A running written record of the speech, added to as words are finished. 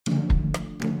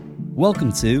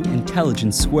Welcome to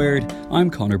Intelligence Squared. I'm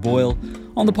Connor Boyle.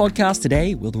 On the podcast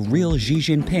today, will the real Xi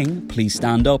Jinping please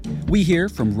stand up? We hear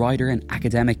from writer and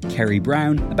academic Kerry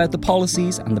Brown about the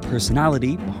policies and the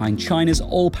personality behind China's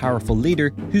all-powerful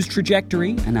leader, whose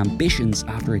trajectory and ambitions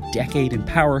after a decade in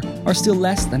power are still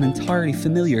less than entirely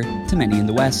familiar to many in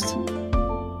the West.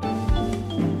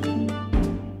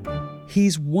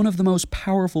 He's one of the most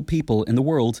powerful people in the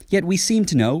world, yet we seem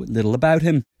to know little about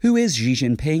him. Who is Xi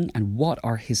Jinping and what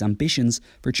are his ambitions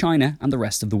for China and the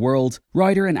rest of the world?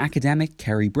 Writer and academic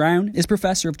Kerry Brown is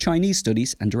Professor of Chinese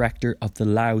Studies and Director of the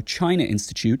Lao China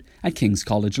Institute at King's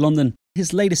College London.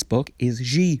 His latest book is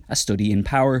Xi, A Study in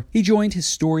Power. He joined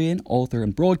historian, author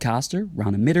and broadcaster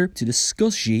Rana Mitter to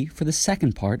discuss Xi for the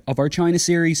second part of our China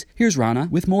series. Here's Rana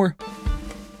with more.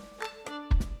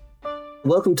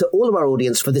 Welcome to all of our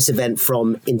audience for this event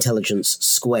from Intelligence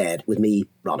Squared with me,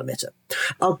 Rana Mitter.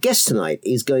 Our guest tonight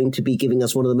is going to be giving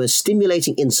us one of the most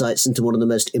stimulating insights into one of the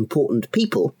most important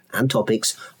people and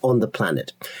topics on the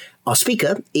planet. Our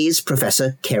speaker is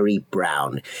Professor Kerry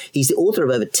Brown. He's the author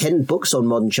of over 10 books on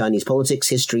modern Chinese politics,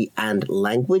 history, and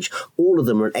language. All of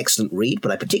them are an excellent read,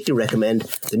 but I particularly recommend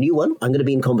the new one. I'm going to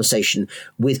be in conversation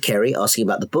with Kerry, asking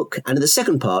about the book. And in the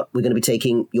second part, we're going to be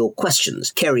taking your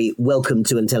questions. Kerry, welcome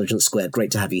to Intelligence Squared.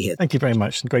 Great to have you here. Thank you very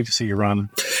much. Great to see you,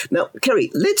 Ron. Now, Kerry,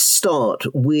 let's start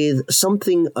with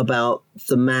something about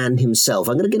the man himself.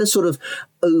 I'm going to get a sort of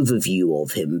overview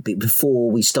of him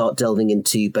before we start delving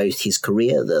into both his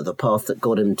career, the path that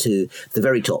got him to the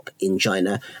very top in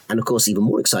China, and of course, even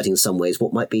more exciting in some ways,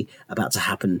 what might be about to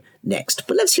happen next.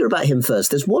 But let's hear about him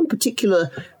first. There's one particular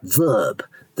verb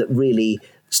that really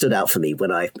stood out for me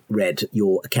when I read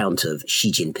your account of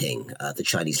Xi Jinping, the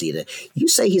Chinese leader. You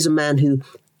say he's a man who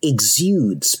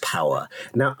exudes power.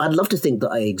 Now, I'd love to think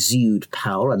that I exude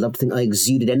power. I'd love to think I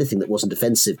exuded anything that wasn't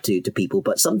offensive to people,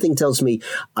 but something tells me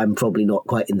I'm probably not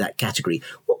quite in that category.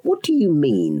 What do you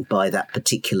mean by that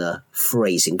particular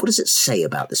phrasing? What does it say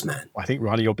about this man? I think,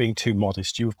 Riley, you're being too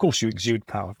modest. Of course you exude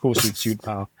power. Of course you exude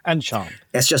power and charm.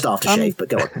 That's just aftershave, but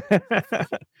go on.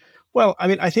 Well, I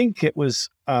mean, I think it was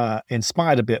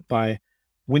inspired a bit by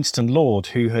Winston Lord,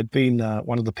 who had been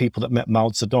one of the people that met Mao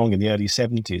Zedong in the early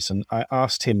 70s. And I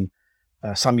asked him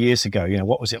some years ago,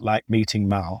 what was it like meeting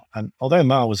Mao? And although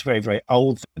Mao was very, very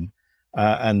old then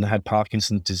and had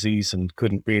Parkinson's disease and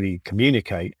couldn't really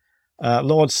communicate,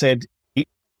 Lord said he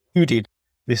exuded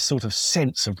this sort of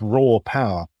sense of raw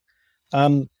power.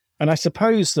 And I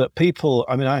suppose that people,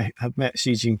 I have met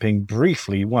Xi Jinping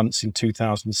briefly once in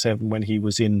 2007 when he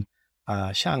was in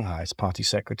Shanghai as party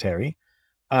secretary.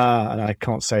 And I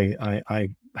can't say I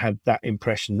had that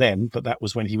impression then, but that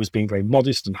was when he was being very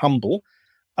modest and humble.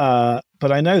 But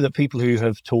I know that people who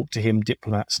have talked to him,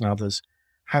 diplomats and others,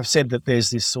 have said that there's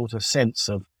this sort of sense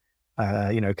of,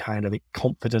 kind of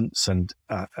confidence and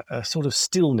a sort of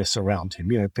stillness around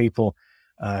him. People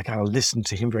kind of listen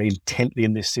to him very intently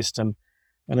in this system.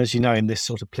 And as you know, in this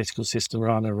sort of political system,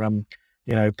 Rana,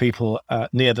 people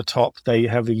near the top, they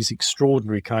have these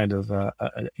extraordinary kind of,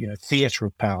 theatre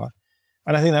of power.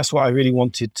 And I think that's what I really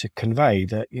wanted to convey,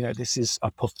 that, this is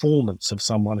a performance of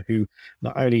someone who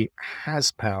not only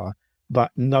has power,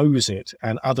 but knows it,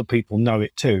 and other people know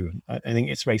it too. I think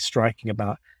it's very striking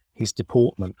about his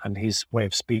deportment and his way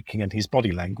of speaking and his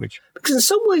body language. Because in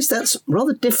some ways that's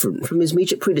rather different from his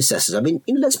immediate predecessors.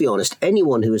 Let's be honest,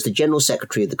 anyone who is the General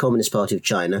Secretary of the Communist Party of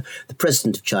China, the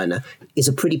President of China, is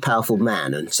a pretty powerful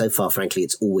man. And so far, frankly,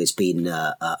 it's always been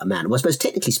a man. Well, I suppose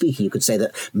technically speaking, you could say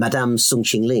that Madame Sun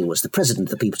Qingling was the President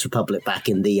of the People's Republic back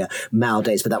in the Mao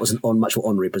days, but that was a much more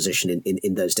honorary position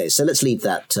in those days. So let's leave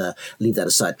that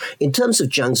aside. In terms of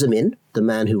Jiang Zemin, the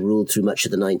man who ruled through much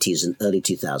of the 90s and early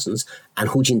 2000s, and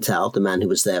Hu Jintao, the man who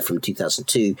was there from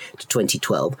 2002 to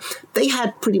 2012, they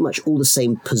had pretty much all the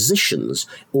same positions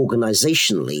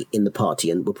organizationally in the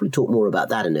party, and we'll probably talk more about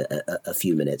that in a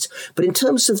few minutes. But in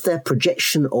terms of their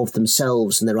projection of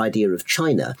themselves and their idea of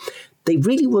China, they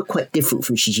really were quite different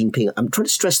from Xi Jinping. I'm trying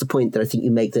to stress the point that I think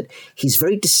you make, that he's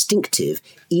very distinctive,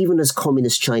 even as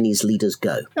communist Chinese leaders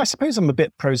go. I suppose I'm a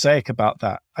bit prosaic about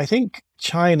that. I think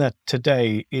China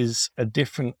today is a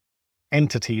different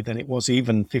entity than it was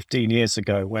even 15 years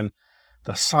ago, when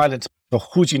the silence of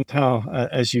Hu Jintao,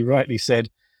 as you rightly said,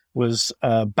 was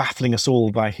baffling us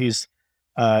all by his,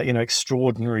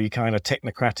 extraordinary kind of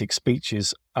technocratic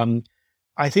speeches.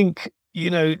 I think,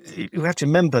 you have to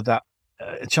remember that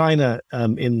China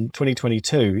in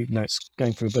 2022, even though it's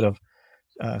going through a bit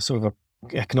of sort of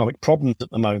economic problems at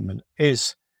the moment,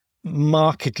 is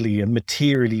markedly and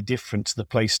materially different to the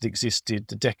place it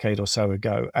existed a decade or so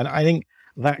ago. And I think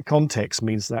that context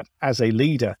means that as a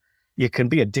leader, you can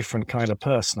be a different kind of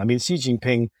person. Xi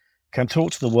Jinping can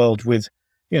talk to the world with,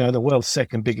 the world's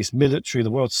second biggest military, the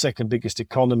world's second biggest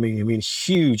economy. I mean,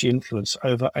 huge influence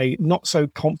over a not so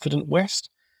confident West.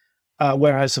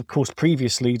 Whereas, of course,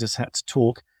 previous leaders had to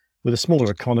talk with a smaller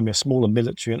economy, a smaller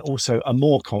military, and also a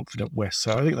more confident West.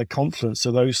 So I think the confluence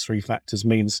of those three factors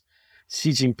means Xi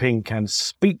Jinping can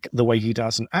speak the way he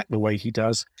does and act the way he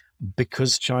does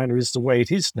because China is the way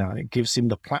it is now. It gives him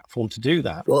the platform to do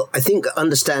that. Well, I think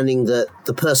understanding that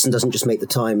the person doesn't just make the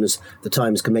times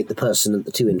can make the person, and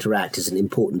the two interact is an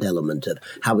important element of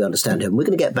how we understand him. We're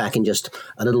going to get back in just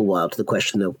a little while to the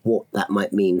question of what that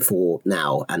might mean for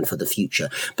now and for the future.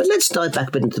 But let's dive back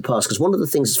a bit into the past, because one of the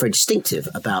things that's very distinctive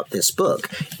about this book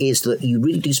is that you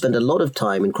really do spend a lot of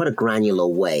time in quite a granular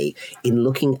way in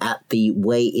looking at the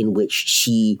way in which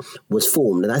Xi was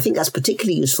formed. And I think that's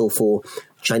particularly useful for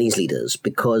Chinese leaders,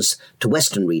 because to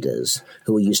Western readers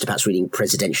who are used to perhaps reading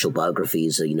presidential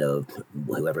biographies,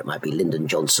 whoever it might be, Lyndon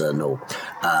Johnson or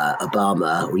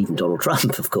Obama or even Donald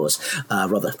Trump, of course,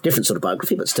 rather different sort of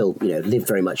biography, but still, live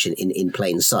very much in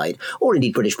plain sight, or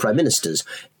indeed British prime ministers.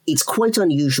 It's quite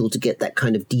unusual to get that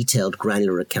kind of detailed,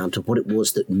 granular account of what it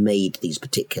was that made these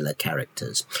particular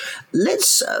characters.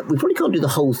 We probably can't do the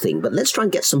whole thing, but let's try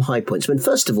and get some high points. I mean,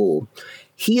 first of all,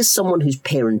 he is someone whose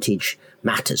parentage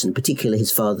matters, in particular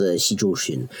his father, Xi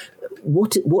Jinping.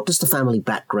 What does the family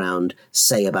background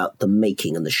say about the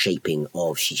making and the shaping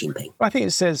of Xi Jinping? I think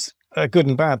it says good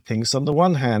and bad things. On the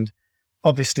one hand,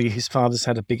 obviously his father's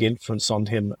had a big influence on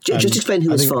him. Just explain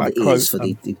who his father is for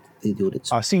the audience.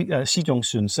 Xi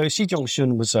Jinping. So Xi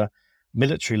Jinping was a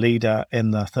military leader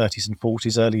in the 30s and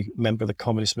 40s, early member of the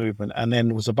Communist movement, and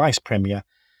then was a vice premier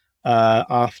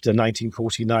after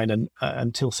 1949 and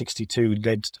until 62,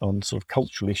 led on sort of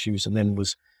cultural issues, and then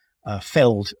was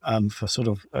felled for sort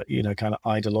of kind of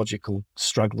ideological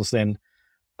struggles then.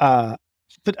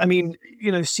 But I mean,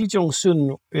 Xi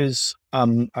Jinping is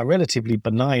a relatively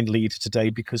benign leader today,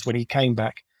 because when he came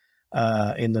back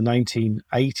in the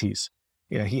 1980s,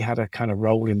 he had a kind of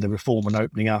role in the reform and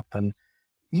opening up, and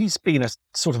he's been a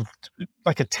sort of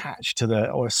like attached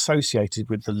to or associated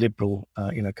with the liberal,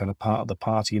 kind of part of the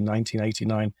party in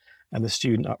 1989 and the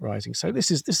student uprising. So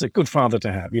this is a good father to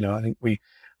have. I think we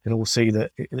can all see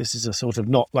that this is a sort of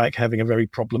not like having a very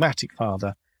problematic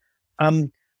father.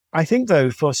 I think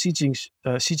though for Xi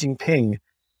Jinping,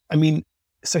 I mean,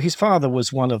 so his father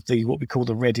was one of what we call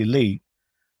the Red Elite,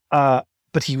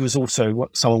 but he was also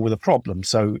someone with a problem.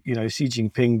 So Xi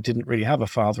Jinping didn't really have a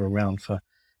father around for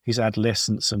his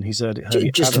adolescence and his early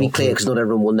just to be clear, because not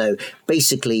everyone will know,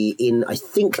 basically in, I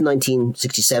think,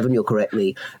 1967, you'll correct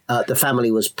me, the family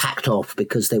was packed off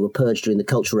because they were purged during the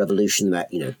Cultural Revolution, that,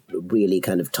 really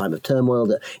kind of time of turmoil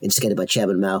that instigated by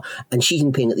Chairman Mao. And Xi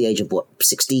Jinping, at the age of,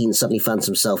 16, suddenly found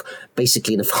himself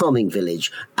basically in a farming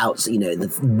village out, in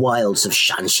the wilds of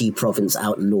Shanxi province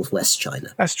out in northwest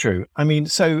China. That's true. I mean,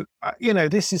 so,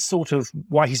 this is sort of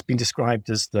why he's been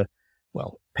described as the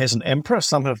peasant emperor.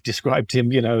 Some have described him,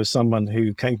 as someone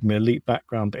who came from an elite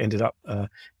background but ended up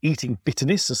eating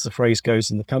bitterness, as the phrase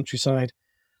goes in the countryside.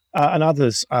 And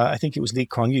others, I think it was Lee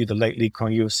Kuan Yew, the late Lee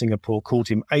Kuan Yew of Singapore, called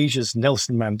him Asia's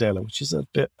Nelson Mandela, which is a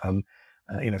bit,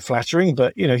 flattering.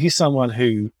 But, he's someone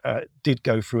who did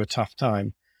go through a tough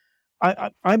time.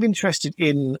 I'm interested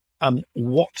in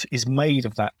what is made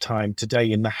of that time today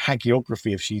in the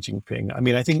hagiography of Xi Jinping. I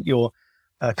mean, I think your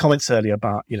comments earlier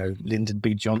about, Lyndon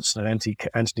B. Johnson and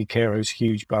Anthony Caro's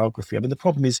huge biography. I mean, the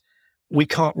problem is we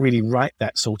can't really write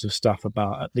that sort of stuff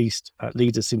about at least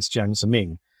leaders since Jiang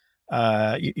Zemin.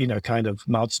 Kind of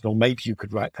Mao Zedong, maybe you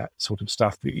could write that sort of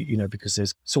stuff, because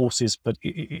there's sources, but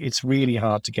it's really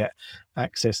hard to get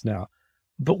access now.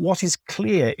 But what is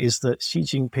clear is that Xi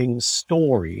Jinping's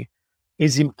story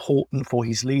is important for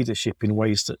his leadership in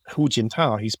ways that Hu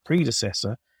Jintao, his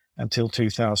predecessor, until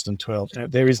 2012,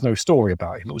 there is no story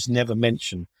about him. It was never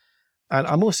mentioned. And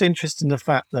I'm also interested in the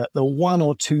fact that the one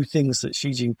or two things that Xi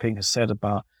Jinping has said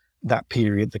about that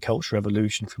period, the Cultural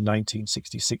Revolution from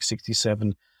 1966,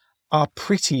 67, are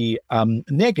pretty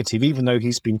negative, even though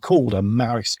he's been called a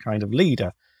Maoist kind of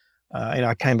leader.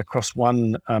 I came across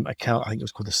one account, I think it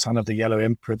was called The Son of the Yellow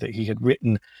Emperor, that he had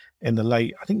written in the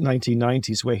late,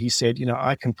 1990s, where he said,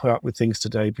 I can put up with things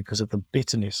today because of the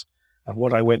bitterness of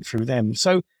what I went through then.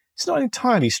 So it's not an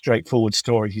entirely straightforward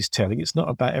story he's telling. It's not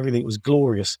about everything was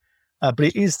glorious, but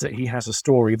it is that he has a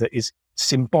story that is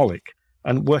symbolic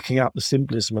And working out the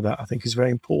symbolism of that, I think, is very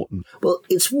important. Well,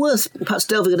 it's worth perhaps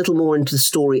delving a little more into the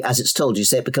story as it's told. You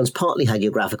say it becomes partly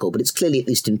hagiographical, but it's clearly, at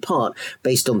least in part,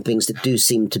 based on things that do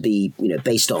seem to be,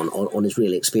 based on his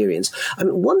real experience. I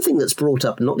mean, one thing that's brought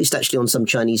up, not least actually on some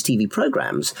Chinese TV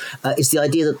programs, is the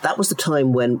idea that that was the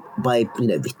time when, by,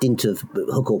 dint of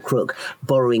hook or crook,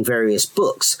 borrowing various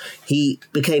books, he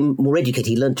became more educated.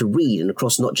 He learned to read, and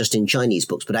across not just in Chinese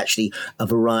books, but actually a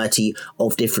variety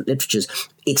of different literatures.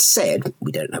 It's said,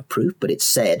 we don't have proof, but it's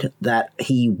said that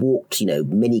he walked,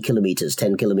 many kilometres,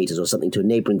 10 kilometres or something, to a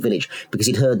neighbouring village because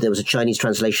he'd heard there was a Chinese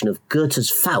translation of Goethe's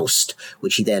Faust,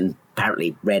 which he then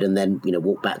apparently read and then,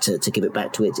 walked back to give it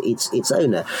back to its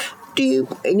owner.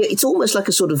 It's almost like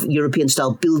a sort of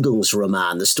European-style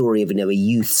Bildungsroman, the story of, a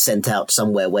youth sent out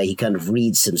somewhere where he kind of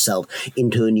reads himself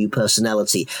into a new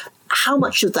personality. How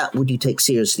much of that would you take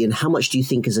seriously, and how much do you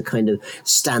think is a kind of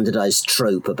standardized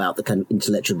trope about the kind of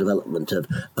intellectual development of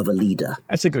a leader?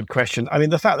 That's a good question. I mean,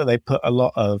 the fact that they put a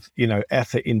lot of,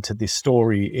 effort into this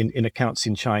story in accounts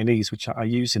in Chinese, which I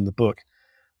use in the book,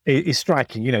 is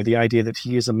striking. The idea that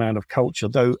he is a man of culture,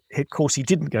 though, of course, he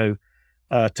didn't go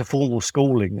to formal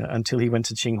schooling until he went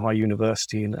to Tsinghua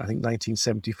University in, I think,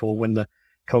 1974, when the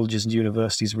colleges and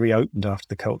universities reopened after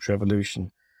the Cultural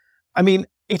Revolution. I mean,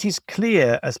 it is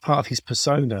clear as part of his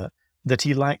persona that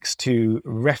he likes to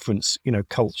reference,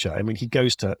 culture. I mean, he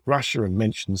goes to Russia and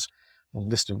mentions a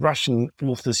list of Russian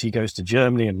authors. He goes to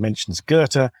Germany and mentions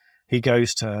Goethe. He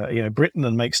goes to, Britain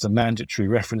and makes the mandatory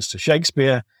reference to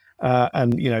Shakespeare.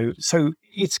 So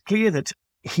it's clear that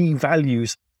he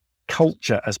values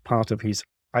culture as part of his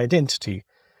identity.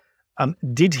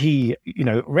 Did he,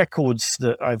 records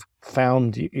that I've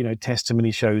found,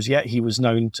 testimony shows, he was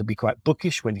known to be quite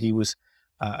bookish when he was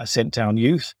a sent-down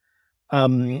youth.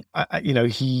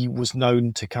 He was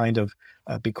known to kind of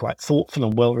be quite thoughtful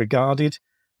and well-regarded.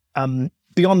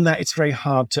 Beyond that, it's very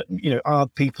hard to, are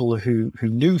people who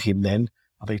knew him then,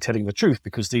 are they telling the truth?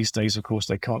 Because these days, of course,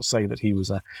 they can't say that he was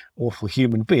an awful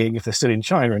human being. If they're still in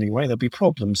China anyway, there'll be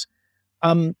problems.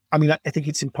 I think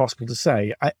it's impossible to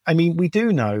say. We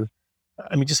do know,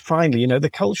 just finally, the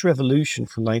Cultural Revolution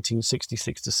from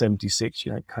 1966 to 76,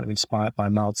 kind of inspired by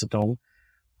Mao Zedong,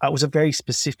 was a very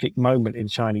specific moment in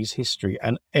Chinese history,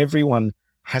 and everyone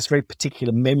has very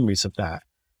particular memories of that.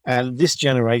 And this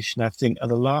generation, I think, are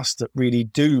the last that really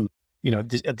do,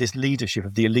 this leadership,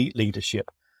 of the elite leadership.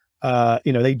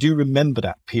 They do remember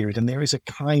that period, and there is a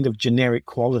kind of generic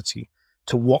quality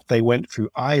to what they went through,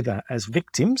 either as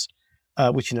victims,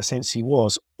 which in a sense he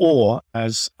was, or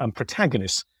as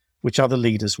protagonists, which other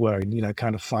leaders were,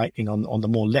 kind of fighting on the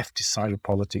more leftist side of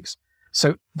politics.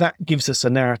 So that gives us a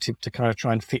narrative to kind of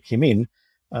try and fit him in.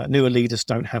 Newer leaders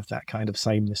don't have that kind of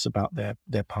sameness about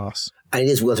their past. And it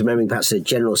is worth remembering, perhaps, in a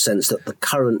general sense, that the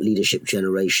current leadership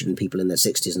generation, people in their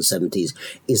 60s and 70s,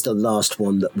 is the last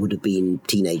one that would have been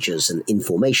teenagers and in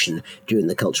formation during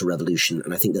the Cultural Revolution.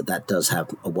 And I think that does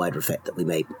have a wider effect that we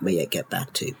may yet get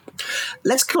back to.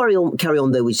 Let's carry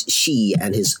on, though, with Xi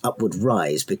and his upward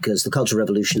rise, because the Cultural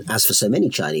Revolution, as for so many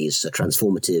Chinese, a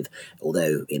transformative,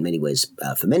 although in many ways,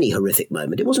 for many, horrific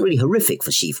moment. It wasn't really horrific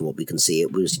for Xi from what we can see.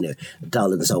 It was,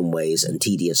 dull in some ways and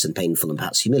tedious and painful and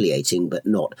perhaps humiliating, but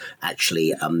not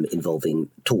actually involving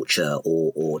torture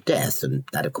or death. And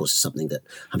that, of course, is something that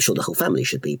I'm sure the whole family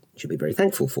should be very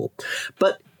thankful for.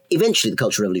 But eventually the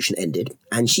Cultural Revolution ended,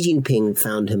 and Xi Jinping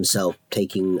found himself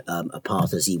taking a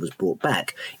path, as he was brought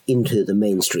back, into the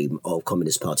mainstream of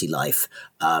Communist Party life,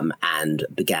 and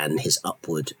began his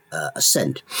upward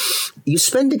ascent. You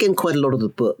spend, again, quite a lot of the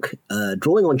book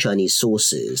drawing on Chinese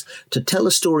sources to tell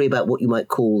a story about what you might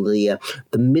call the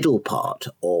middle part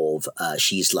of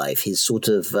Xi's life, his sort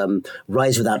of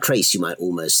rise without trace, you might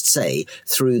almost say,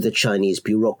 through the Chinese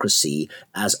bureaucracy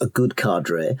as a good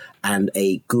cadre and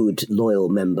a good, loyal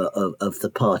member of the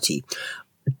party.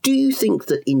 Do you think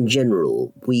that in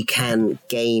general we can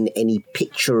gain any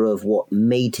picture of what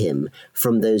made him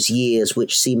from those years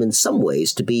which seem in some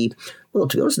ways to be, well,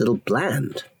 to be honest, a little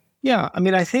bland? Yeah,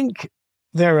 I think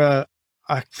there are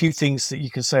a few things that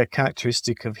you can say are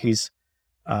characteristic of his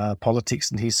politics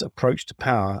and his approach to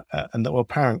power, and that were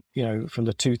apparent, from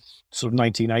the sort of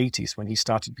 1980s when he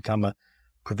started to become a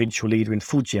provincial leader in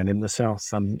Fujian in the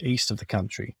south east of the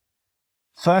country.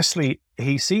 Firstly,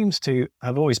 he seems to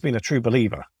have always been a true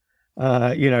believer.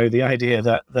 The idea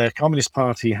that the Communist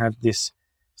Party had this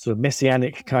sort of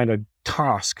messianic kind of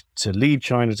task to lead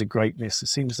China to greatness. It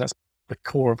seems that's the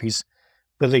core of his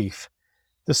belief.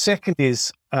 The second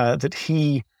is that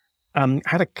he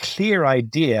had a clear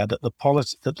idea that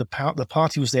the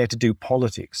party was there to do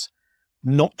politics,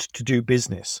 not to do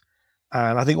business.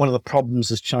 And I think one of the problems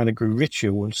as China grew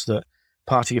richer was that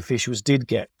party officials did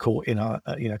get caught in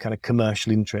kind of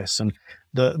commercial interests, and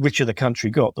the richer the country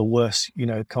got, the worse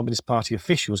Communist Party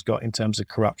officials got in terms of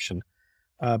corruption.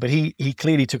 But he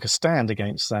clearly took a stand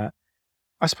against that.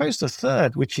 I suppose the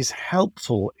third, which is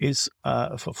helpful, is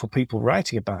for people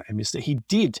writing about him, is that he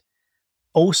did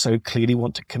also clearly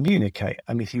want to communicate.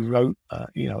 I mean, he wrote a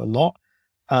lot.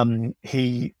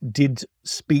 He did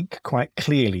speak quite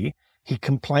clearly. He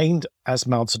complained, as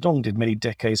Mao Zedong did many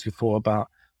decades before, about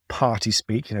party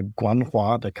speak,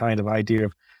 guanhua, the kind of idea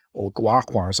of, or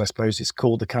guahua, as I suppose it's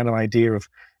called, the kind of idea of,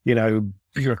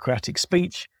 bureaucratic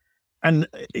speech. And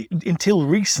until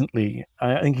recently,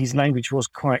 I think his language was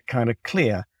quite kind of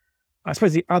clear. I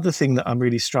suppose the other thing that I'm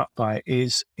really struck by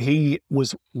is he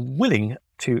was willing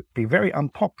to be very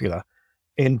unpopular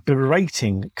in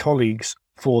berating colleagues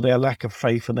for their lack of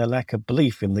faith and their lack of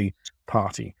belief in the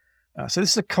party. So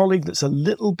this is a colleague that's a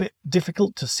little bit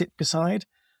difficult to sit beside,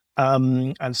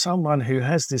 and someone who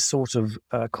has this sort of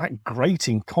quite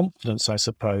grating confidence, I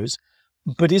suppose,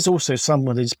 but is also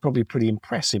someone who's probably pretty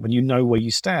impressive, and you know where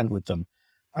you stand with them.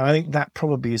 And I think that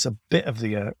probably is a bit of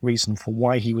the reason for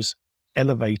why he was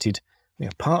elevated.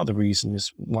 Part of the reason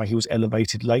is why he was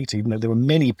elevated later, even though there were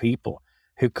many people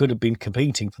who could have been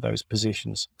competing for those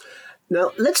positions.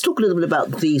 Now, let's talk a little bit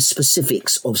about the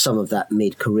specifics of some of that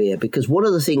mid-career, because one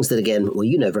of the things that, again, well,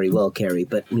 you know very well, Kerry,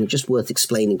 but just worth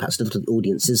explaining perhaps a little to the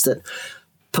audience, is that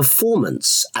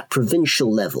performance at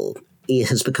provincial level, it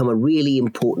has become a really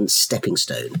important stepping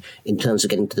stone in terms of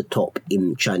getting to the top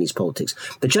in Chinese politics.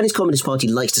 The Chinese Communist Party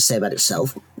likes to say about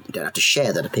itself, you don't have to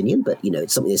share that opinion, but,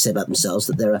 it's something they say about themselves,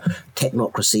 that they're a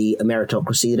technocracy, a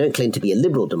meritocracy. They don't claim to be a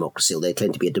liberal democracy, or they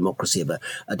claim to be a democracy of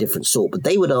a different sort. But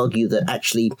they would argue that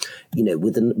actually,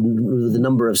 with the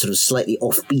number of sort of slightly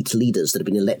offbeat leaders that have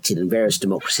been elected in various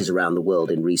democracies around the world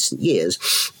in recent years,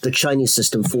 the Chinese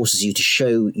system forces you to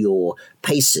show your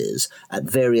paces at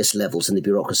various levels in the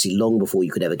bureaucracy long before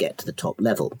you could ever get to the top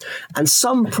level. And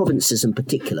some provinces in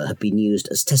particular have been used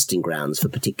as testing grounds for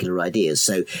particular ideas.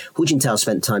 So Hu Jintao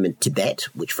spent time in Tibet,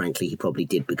 which frankly he probably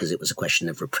did because it was a question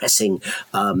of repressing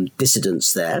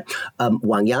dissidents there.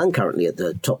 Wang Yang, currently at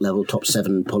the top level, top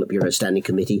 7 Politburo Standing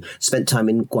Committee, spent time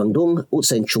in Guangdong,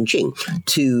 also in Chongqing,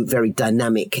 two very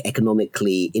dynamic,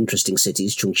 economically interesting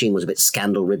cities. Chongqing was a bit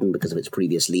scandal-ridden because of its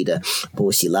previous leader, Bo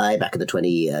Xilai, back in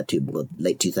the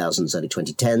late 2000s, early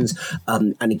 2010s.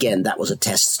 And again, that was a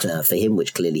test for him,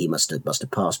 which clearly he must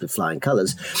have passed with flying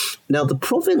colours. Now, the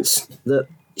province that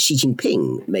Xi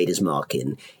Jinping made his mark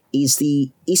in is the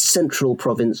east central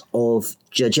province of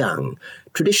Zhejiang,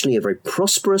 traditionally a very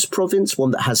prosperous province,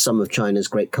 one that has some of China's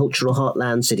great cultural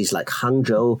heartland, cities like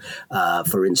Hangzhou,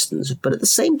 for instance, but at the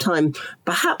same time,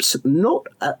 perhaps not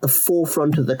at the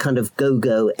forefront of the kind of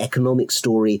go-go economic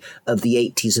story of the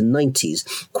 80s and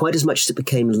 90s, quite as much as it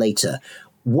became later.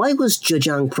 Why was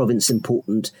Zhejiang province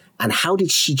important, and how did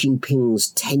Xi Jinping's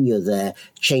tenure there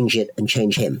change it and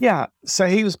change him? Yeah, so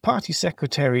he was party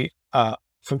secretary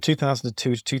from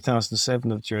 2002 to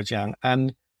 2007 of Zhejiang,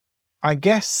 and I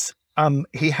guess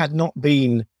he had not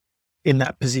been in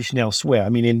that position elsewhere. I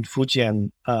mean, in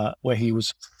Fujian, where he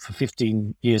was for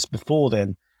 15 years before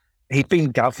then, he'd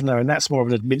been governor, and that's more of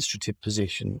an administrative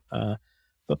position.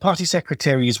 But party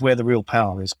secretary is where the real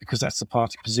power is, because that's the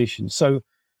party position. So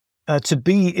to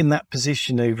be in that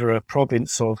position over a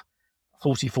province of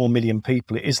 44 million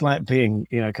people, it is like being,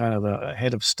 kind of a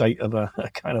head of state of a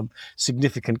kind of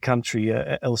significant country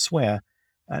elsewhere.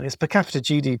 And its per capita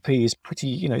GDP is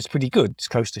pretty, it's pretty good. It's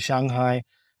close to Shanghai,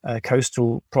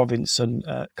 coastal province, and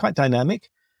quite dynamic.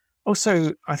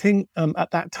 Also, I think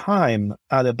at that time,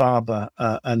 Alibaba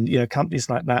and companies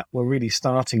like that were really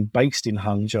starting, based in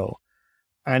Hangzhou.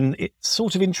 And it's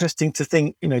sort of interesting to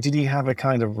think, did he have a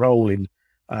kind of role in,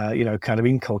 kind of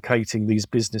inculcating these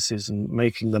businesses and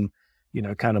making them,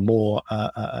 kind of more,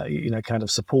 kind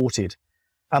of supported.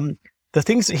 The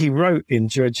things that he wrote in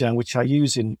Zhejiang, which I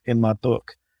use in my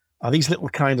book, are these little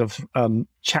kind of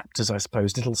chapters, I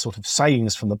suppose, little sort of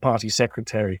sayings from the party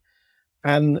secretary.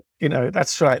 And,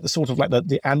 that's right, the sort of like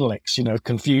the Analects,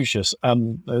 Confucius.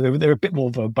 They're a bit more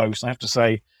verbose, I have to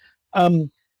say.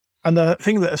 And the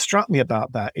thing that has struck me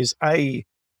about that is,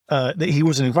 that he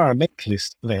was an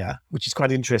environmentalist there, which is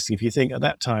quite interesting if you think at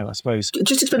that time, I suppose.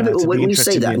 Just explain a bit, when you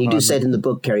say that, and you do say it in the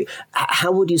book, Kerry,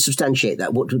 how would you substantiate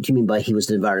that? What do you mean by he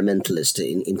was an environmentalist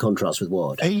in contrast with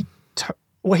what?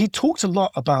 He talked a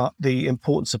lot about the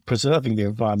importance of preserving the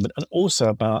environment, and also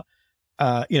about,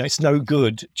 it's no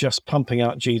good just pumping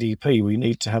out GDP. We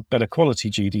need to have better quality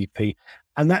GDP.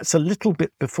 And that's a little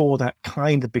bit before that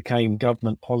kind of became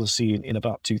government policy in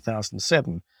about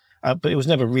 2007. But it was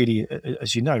never really,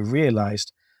 as you know,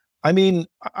 realized. I mean,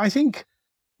 I think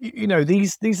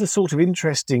these are sort of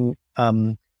interesting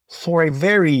for a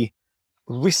very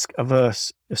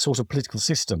risk-averse sort of political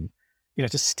system.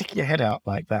 To stick your head out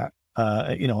like that,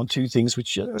 on two things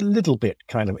which are a little bit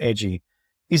kind of edgy,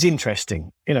 is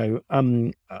interesting.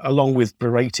 Along with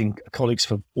berating colleagues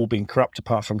for all being corrupt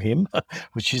apart from him,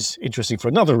 which is interesting for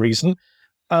another reason.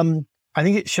 I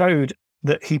think it showed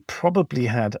that he probably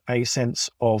had a sense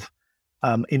of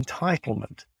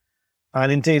entitlement.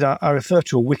 And indeed, I refer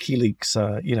to a WikiLeaks,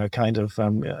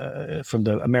 from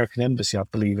the American embassy, I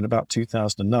believe, in about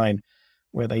 2009,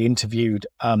 where they interviewed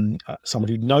someone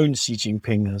who'd known Xi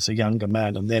Jinping as a younger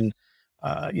man, and then,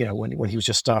 when he was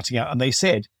just starting out, and they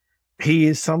said he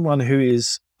is someone who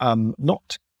is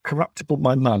not corruptible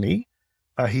by money.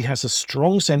 He has a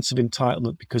strong sense of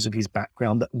entitlement because of his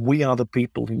background, that we are the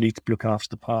people who need to look after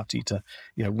the party.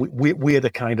 We're the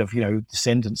kind of,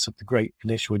 descendants of the great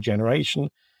initial generation.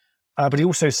 But he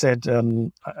also said,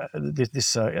 a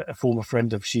former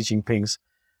friend of Xi Jinping's,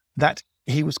 that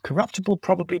he was corruptible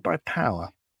probably by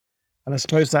power. And I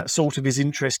suppose that sort of is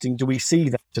interesting. Do we see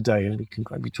that today? And we can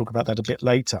maybe talk about that a bit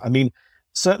later. I mean,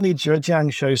 certainly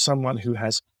Zhejiang shows someone who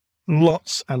has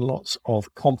lots and lots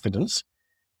of confidence.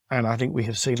 And I think we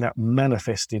have seen that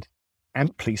manifested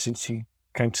amply since he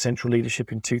came to central leadership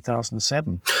in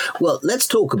 2007. Well, let's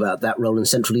talk about that role in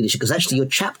central leadership, because actually your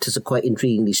chapters are quite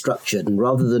intriguingly structured, and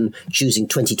rather than choosing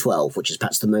 2012, which is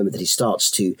perhaps the moment that he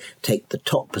starts to take the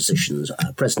top positions,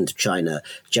 President of China,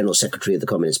 General Secretary of the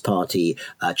Communist Party,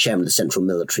 Chairman of the Central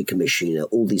Military Commission,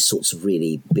 all these sorts of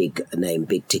really big name,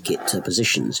 big ticket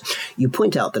positions, you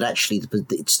point out that actually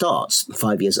it starts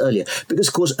 5 years earlier, because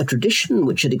of course a tradition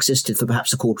which had existed for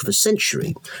perhaps a quarter of a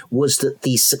century was that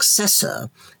the successor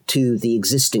to the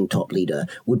existing top leader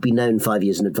would be known 5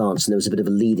 years in advance, and there was a bit of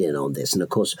a lead-in on this. And of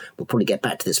course, we'll probably get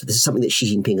back to this, but this is something that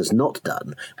Xi Jinping has not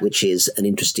done, which is an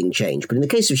interesting change. But in the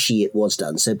case of Xi, it was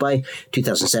done. So by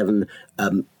 2007,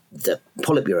 the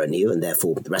Politburo knew, and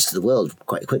therefore the rest of the world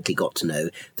quite quickly got to know,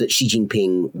 that Xi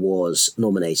Jinping was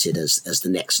nominated as the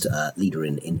next leader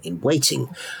in waiting,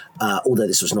 although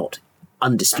this was not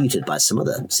undisputed by some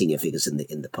other senior figures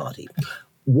in the party.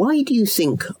 Why do you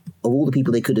think, of all the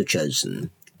people they could have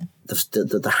chosen,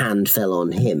 the hand fell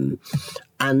on him?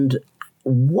 And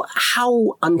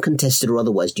how uncontested or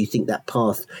otherwise do you think that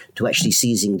path to actually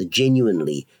seizing the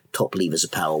genuinely top levers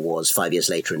of power was 5 years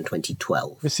later in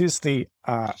 2012? This is the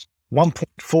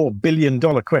 $1.4 billion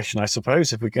question, I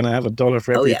suppose, if we're going to have a dollar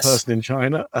for every person in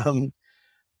China.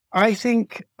 I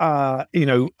think,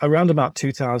 around about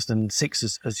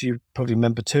 2006, as you probably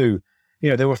remember too,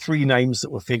 there were three names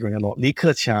that were figuring a lot: Li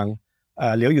Keqiang,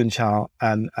 Liu Yunchao,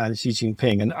 and Xi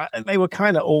Jinping. And they were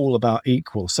kind of all about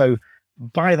equal. So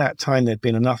by that time, there'd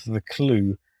been enough of a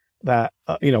clue that,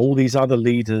 all these other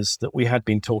leaders that we had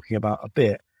been talking about a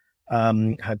bit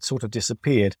had sort of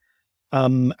disappeared.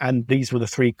 And these were the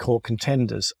three core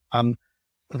contenders.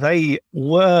 They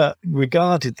were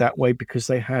regarded that way because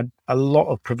they had a lot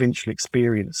of provincial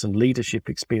experience and leadership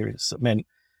experience that meant,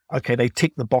 okay, they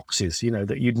tick the boxes,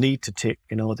 that you'd need to tick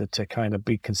in order to kind of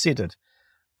be considered.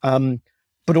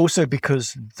 But also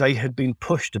because they had been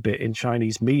pushed a bit in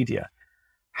Chinese media.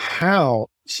 How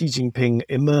Xi Jinping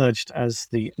emerged as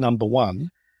the number one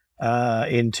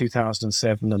in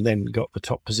 2007 and then got the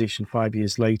top position 5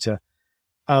 years later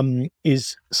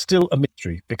is still a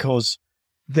mystery, because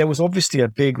there was obviously a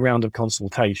big round of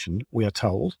consultation, we are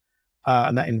told,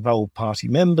 and that involved party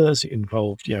members, it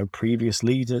involved previous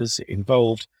leaders, it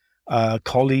involved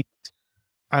colleagues,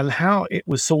 and how it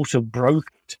was sort of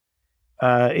brokered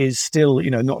is still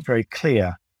not very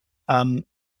clear.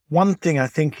 One thing I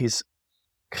think is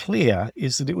clear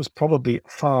is that it was probably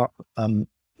far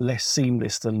less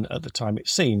seamless than at the time it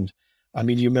seemed. I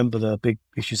mean, you remember the big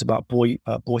issues about Bo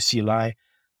Xilai,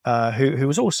 who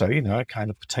was also, a kind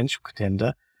of potential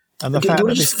contender. And do you want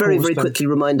to just very, very quickly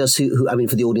remind us who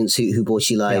for the audience, who Bo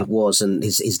Xilai was, and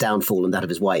his downfall and that of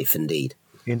his wife, indeed?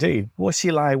 Indeed. Bo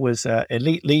Xilai was an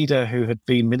elite leader who had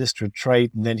been Minister of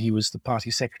Trade, and then he was the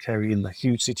party secretary in the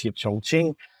huge city of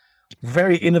Chongqing.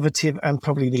 Very innovative, and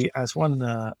probably as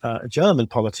one German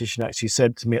politician actually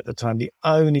said to me at the time, the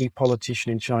only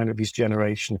politician in China of his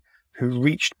generation who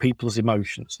reached people's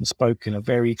emotions and spoke in a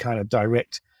very kind of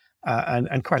direct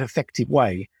and quite effective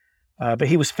way. But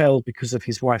he was felled because of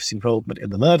his wife's involvement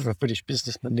in the murder of British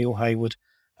businessman Neil Haywood,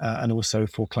 and also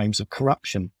for claims of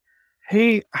corruption.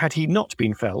 Had he not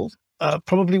been felled,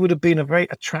 probably would have been a very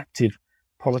attractive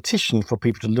politician for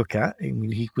people to look at. I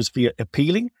mean, he was very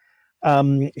appealing.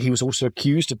 He was also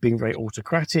accused of being very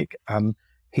autocratic.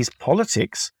 His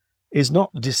politics is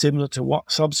not dissimilar to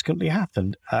what subsequently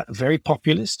happened. Very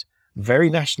populist, very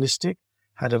nationalistic,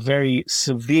 had a very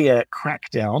severe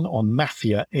crackdown on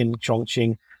mafia in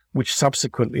Chongqing, which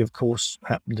subsequently, of course,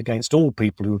 happened against all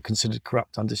people who were considered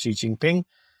corrupt under Xi Jinping.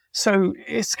 So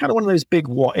it's kind of one of those big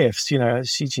what ifs. Xi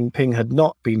Jinping had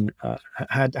not been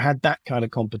had that kind of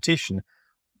competition.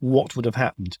 What would have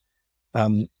happened?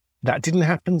 That didn't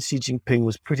happen. Xi Jinping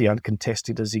was pretty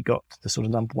uncontested as he got the sort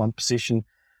of number one position,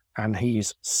 and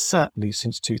he's certainly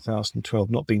since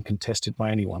 2012 not been contested by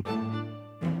anyone.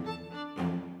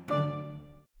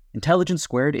 Intelligence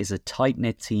Squared is a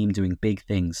tight-knit team doing big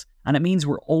things, and it means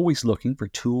we're always looking for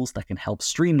tools that can help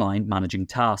streamline managing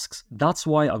tasks. That's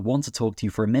why I want to talk to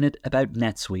you for a minute about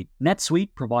NetSuite.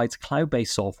 NetSuite provides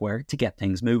cloud-based software to get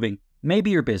things moving.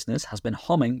 Maybe your business has been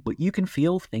humming, but you can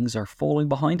feel things are falling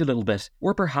behind a little bit.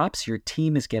 Or perhaps your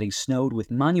team is getting snowed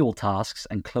with manual tasks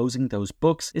and closing those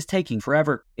books is taking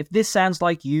forever. If this sounds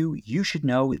like you should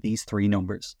know these three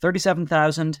numbers.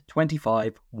 37,000,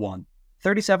 25, 1.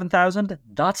 37,000,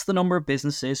 that's the number of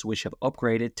businesses which have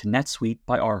upgraded to NetSuite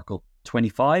by Oracle.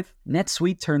 25,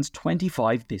 NetSuite turns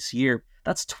 25 this year.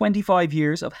 That's 25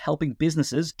 years of helping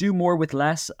businesses do more with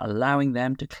less, allowing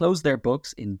them to close their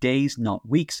books in days, not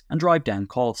weeks, and drive down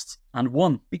costs. And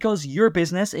 1, because your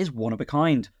business is one of a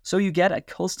kind. So you get a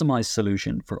customized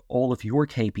solution for all of your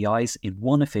KPIs in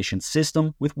one efficient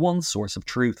system with one source of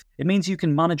truth. It means you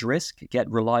can manage risk, get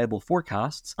reliable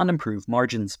forecasts, and improve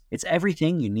margins. It's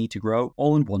everything you need to grow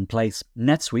all in one place.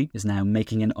 NetSuite is now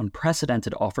making an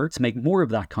unprecedented offer to make more of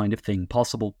that kind of thing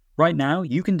possible. Right now,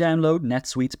 you can download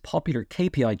NetSuite's popular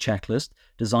KPI checklist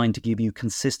designed to give you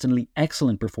consistently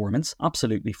excellent performance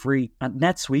absolutely free at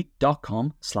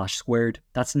netsuite.com/squared.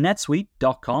 That's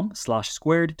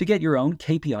netsuite.com/squared to get your own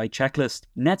KPI checklist.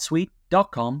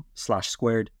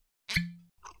 netsuite.com/squared.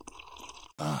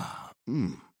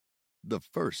 The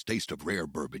first taste of rare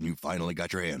bourbon you finally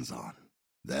got your hands on.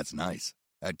 That's nice.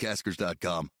 At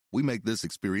Caskers.com, we make this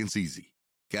experience easy.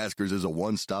 Caskers is a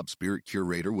one-stop spirit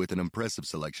curator with an impressive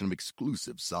selection of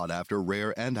exclusive, sought-after,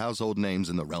 rare, and household names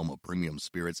in the realm of premium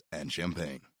spirits and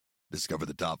champagne. Discover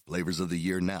the top flavors of the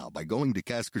year now by going to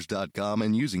Caskers.com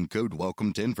and using code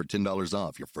WELCOME10 for $10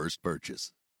 off your first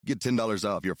purchase. Get $10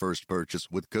 off your first purchase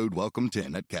with code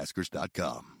WELCOME10 at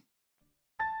Caskers.com.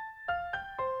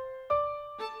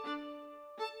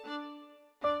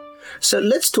 So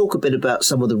let's talk a bit about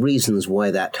some of the reasons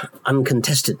why that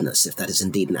uncontestedness, if that is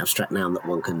indeed an abstract noun that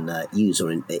one can use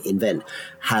or invent,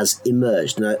 has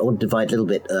emerged. And I want to divide a little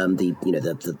bit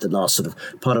the last sort of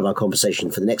part of our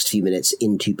conversation for the next few minutes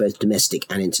into both domestic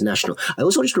and international. I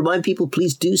also want to remind people,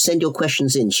 please do send your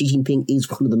questions in. Xi Jinping is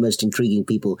one of the most intriguing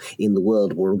people in the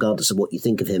world, regardless of what you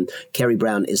think of him. Kerry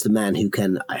Brown is the man who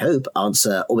can, I hope,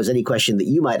 answer almost any question that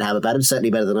you might have about him,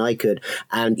 certainly better than I could.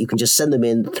 And you can just send them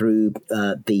in through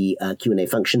the Q&A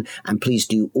function, and please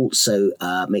do also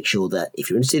make sure that if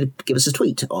you're interested, give us a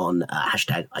tweet on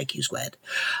hashtag IQ Squared.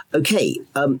 Okay,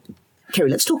 Kerry,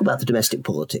 let's talk about the domestic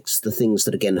politics, the things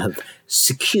that again have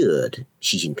secured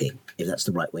Xi Jinping, if that's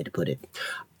the right way to put it.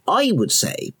 I would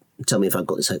say, tell me if I've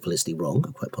got this hopelessly wrong,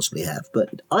 I quite possibly have,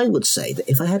 but I would say that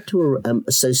if I had to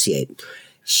associate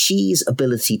Xi's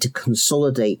ability to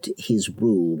consolidate his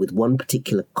rule with one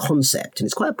particular concept, and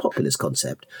it's quite a populist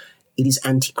concept, it is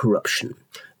anti-corruption.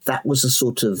 That was a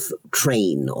sort of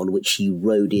train on which he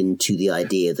rode into the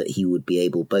idea that he would be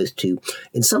able both to,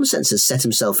 in some senses, set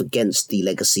himself against the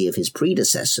legacy of his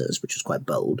predecessors, which was quite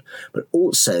bold, but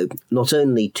also not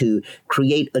only to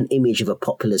create an image of a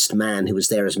populist man who was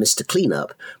there as Mr.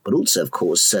 Cleanup, but also, of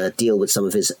course, deal with some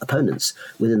of his opponents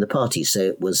within the party. So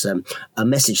it was a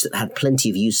message that had plenty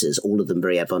of uses, all of them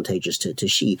very advantageous to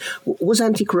Xi. Was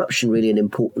anti-corruption really an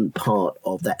important part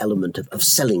of that element of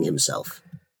selling himself?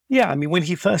 Yeah, I mean, when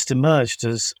he first emerged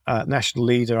as national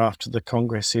leader after the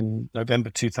Congress in November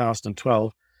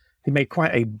 2012, he made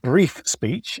quite a brief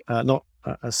speech, not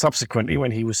subsequently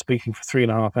when he was speaking for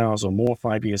 3.5 hours or more,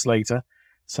 5 years later,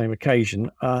 same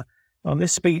occasion. On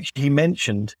this speech, he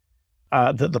mentioned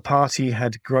that the party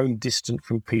had grown distant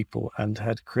from people and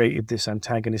had created this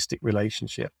antagonistic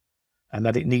relationship, and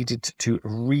that it needed to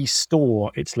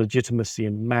restore its legitimacy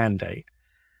and mandate.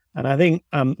 And I think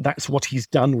that's what he's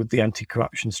done with the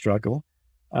anti-corruption struggle,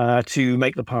 to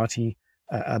make the party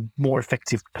a more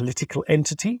effective political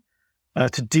entity,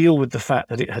 to deal with the fact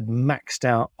that it had maxed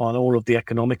out on all of the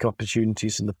economic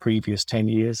opportunities in the previous 10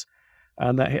 years,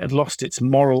 and that it had lost its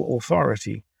moral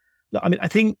authority. I mean, I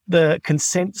think the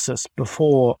consensus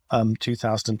before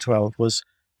 2012 was,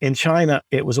 in China,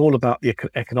 it was all about the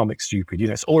economic stupid.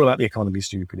 It's all about the economy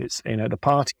stupid. It's, the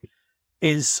party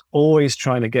is always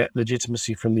trying to get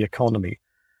legitimacy from the economy.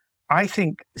 I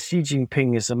think Xi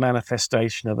Jinping is a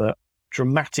manifestation of a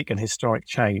dramatic and historic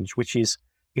change, which is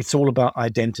it's all about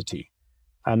identity.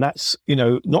 And that's,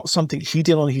 not something he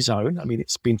did on his own. I mean,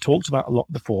 it's been talked about a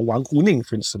lot before. Wang Huning,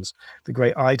 for instance, the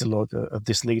great ideologue of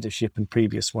this leadership and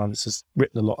previous ones, has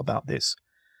written a lot about this.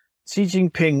 Xi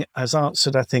Jinping has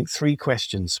answered, I think, 3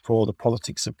 questions for the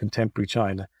politics of contemporary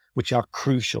China, which are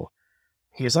crucial.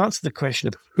 He has answered the question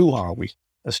of who are we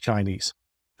as Chinese?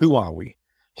 Who are we?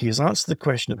 He has answered the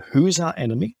question of who is our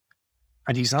enemy?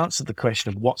 And he's answered the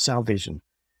question of what's our vision?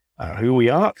 Who we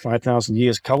are, 5,000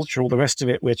 years culture, all the rest of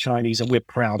it, we're Chinese and we're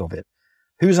proud of it.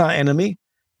 Who's our enemy?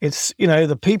 It's,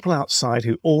 the people outside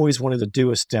who always wanted to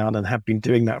do us down and have been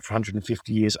doing that for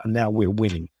 150 years, and now we're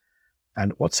winning.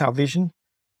 And what's our vision?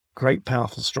 Great,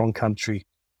 powerful, strong country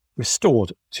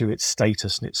restored to its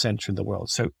status and its center in the world.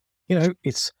 So,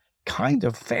 it's kind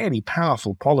of fairly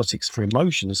powerful politics for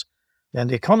emotions.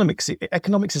 And economics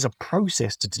is a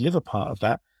process to deliver part of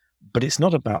that, but it's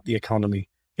not about the economy.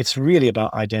 It's really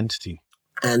about identity.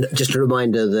 And just a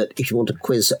reminder that if you want to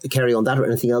quiz Kerry on that or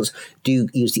anything else, do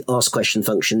use the ask question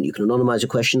function. You can anonymize your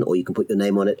question or you can put your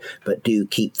name on it, but do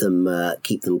keep them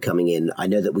coming in. I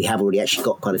know that we have already actually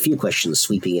got quite a few questions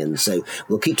sweeping in, so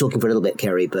we'll keep talking for a little bit,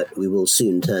 Kerry, but we will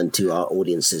soon turn to our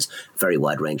audience's very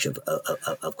wide range of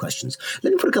questions.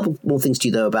 Let me put a couple more things to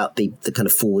you, though, about the kind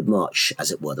of forward march,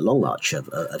 as it were, the long march of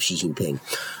Xi Jinping.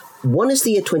 One is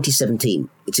the year 2017.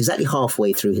 It's exactly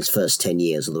halfway through his first 10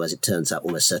 years, although as it turns out,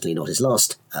 almost certainly not his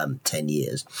last 10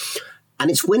 years.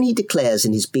 And it's when he declares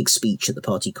in his big speech at the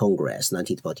party congress,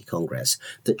 19th Party Congress,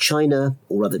 that China,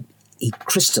 or rather he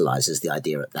crystallizes the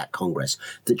idea at that Congress,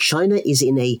 that China is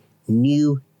in a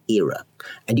new era.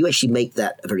 And you actually make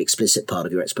that a very explicit part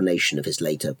of your explanation of his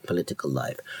later political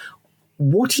life.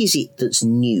 What is it that's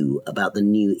new about the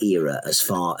new era as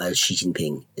far as Xi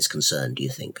Jinping is concerned, do you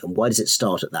think? And why does it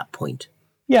start at that point?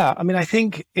 Yeah, I mean, I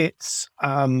think it's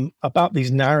about these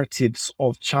narratives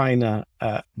of China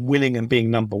winning and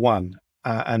being number one.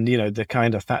 And, the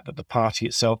kind of fact that the party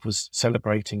itself was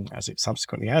celebrating, as it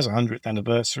subsequently has, 100th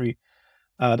anniversary.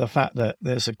 The fact that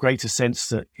there's a greater sense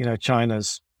that,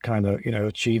 China's kind of,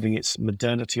 achieving its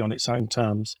modernity on its own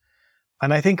terms.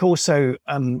 And I think also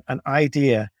an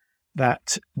idea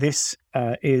that this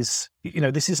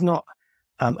this is not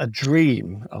a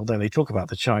dream, although they talk about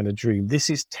the China dream. This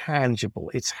is tangible.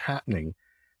 It's happening.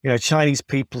 Chinese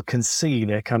people can see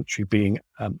their country being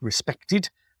respected,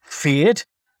 feared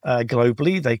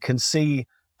globally. They can see,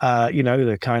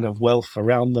 the kind of wealth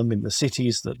around them in the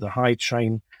cities,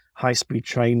 the high-speed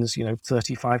trains,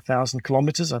 35,000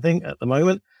 kilometers, I think, at the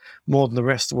moment, more than the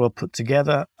rest of the world put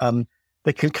together.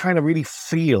 They can kind of really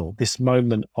feel this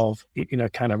moment of,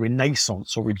 kind of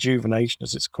renaissance or rejuvenation,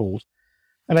 as it's called.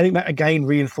 And I think that, again,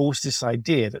 reinforced this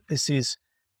idea that this is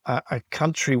a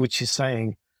country which is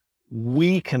saying,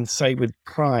 we can say with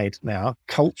pride now,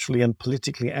 culturally and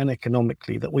politically and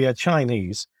economically, that we are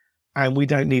Chinese and we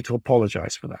don't need to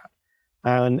apologize for that.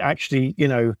 And actually,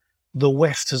 the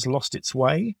West has lost its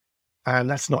way and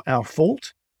that's not our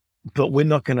fault, but we're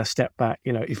not going to step back,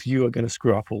 if you are going to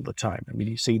screw up all the time. I mean,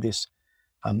 you see this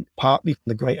partly from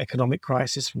the great economic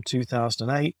crisis from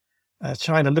 2008,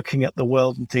 China looking at the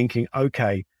world and thinking,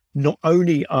 okay, not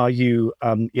only are you,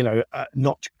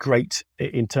 not great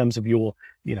in terms of your,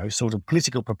 sort of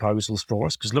political proposals for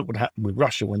us, because look what happened with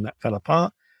Russia when that fell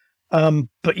apart,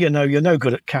 but, you're no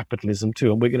good at capitalism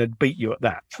too, and we're going to beat you at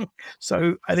that.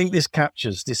 So I think this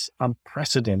captures this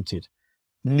unprecedented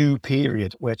new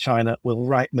period where China will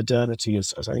write modernity,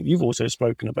 as I think you've also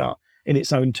spoken about, in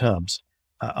its own terms.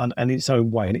 And in its own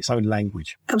way, in its own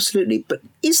language. Absolutely. But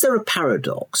is there a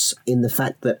paradox in the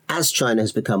fact that as China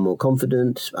has become more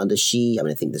confident under Xi,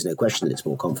 I think there's no question that it's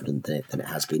more confident than it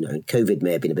has been. COVID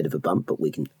may have been a bit of a bump, but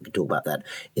we can talk about that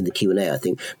in the Q&A, I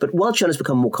think. But while China's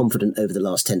become more confident over the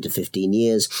last 10 to 15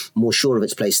 years, more sure of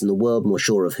its place in the world, more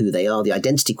sure of who they are, the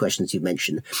identity questions you've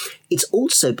mentioned, it's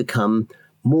also become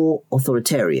more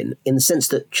authoritarian in the sense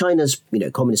that China's,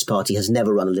 Communist Party has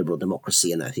never run a liberal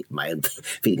democracy. And I think my own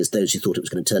feeling is those who thought it was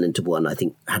going to turn into one, I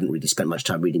think, hadn't really spent much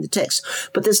time reading the text.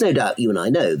 But there's no doubt, you and I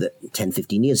know, that 10,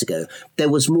 15 years ago, there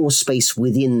was more space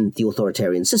within the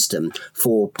authoritarian system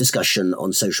for discussion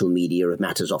on social media of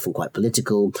matters often quite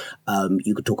political.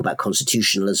 You could talk about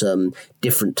constitutionalism,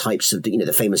 different types of,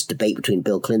 the famous debate between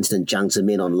Bill Clinton and Jiang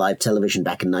Zemin on live television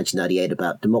back in 1998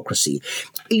 about democracy.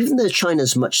 Even though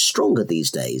China's much stronger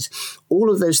these days, all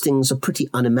of those things are pretty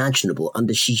unimaginable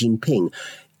under Xi Jinping.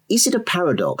 Is it a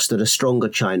paradox that a stronger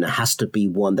China has to be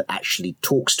one that actually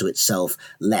talks to itself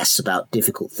less about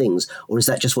difficult things, or is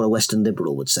that just what a Western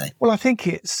liberal would say? Well, I think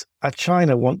it's a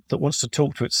China that wants to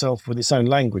talk to itself with its own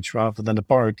language rather than a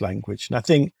borrowed language. And I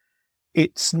think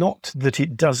it's not that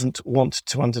it doesn't want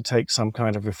to undertake some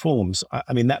kind of reforms.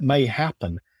 I mean, that may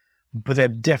happen, but they're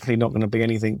definitely not going to be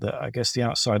anything that I guess the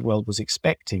outside world was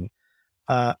expecting.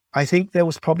 I think there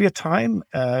was probably a time,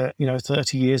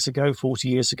 30 years ago, 40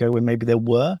 years ago, when maybe there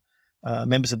were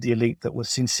members of the elite that were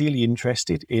sincerely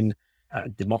interested in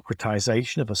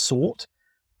democratization of a sort.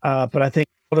 But I think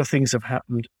a lot of things have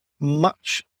happened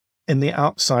much in the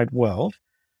outside world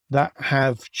that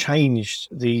have changed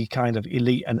the kind of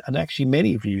elite and actually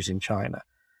many views in China.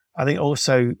 I think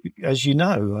also, as you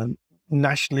know,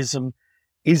 nationalism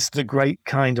is the great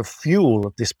kind of fuel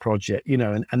of this project,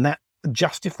 and that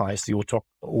justifies the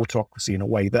autocracy in a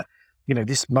way that,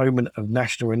 this moment of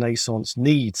national renaissance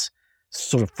needs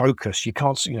sort of focus. You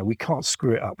can't, we can't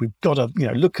screw it up. We've got to,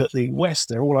 look at the West.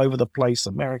 They're all over the place.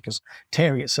 America's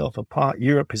tearing itself apart.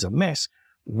 Europe is a mess.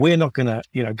 We're not going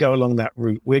to, go along that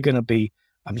route. We're going to be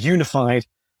unified.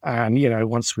 And,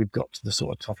 once we've got to the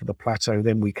sort of top of the plateau,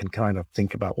 then we can kind of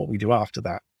think about what we do after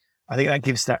that. I think that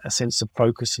gives that a sense of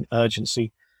focus and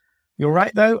urgency. You're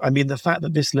right, though. I mean, the fact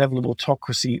that this level of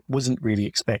autocracy wasn't really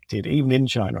expected, even in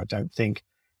China, I don't think,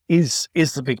 is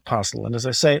the big puzzle. And as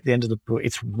I say at the end of the book,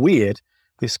 it's weird,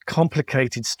 this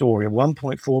complicated story of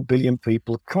 1.4 billion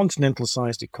people,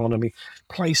 continental-sized economy,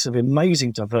 place of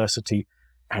amazing diversity,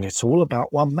 and it's all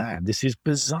about one man. This is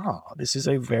bizarre. This is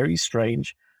a very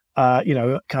strange,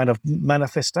 kind of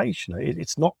manifestation.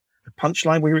 It's not the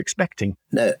punchline we were expecting.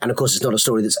 No, and of course it's not a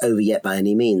story that's over yet by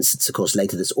any means. It's of course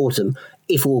later this autumn,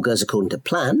 if all goes according to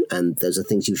plan, and those are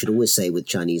things you should always say with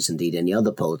Chinese, indeed any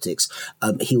other politics,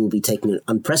 he will be taking an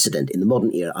unprecedented, in the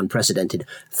modern era, unprecedented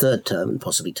third term, and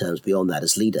possibly terms beyond that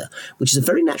as leader, which is a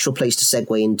very natural place to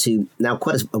segue into now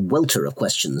quite a welter of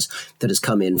questions that has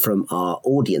come in from our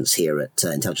audience here at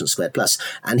Intelligence Squared Plus.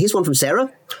 And here's one from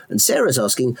Sarah. And Sarah's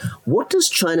asking, what does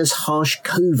China's harsh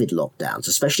COVID lockdowns,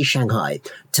 especially Shanghai,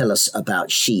 tell us about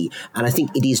Xi? And I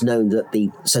think it is known that the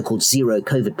so-called zero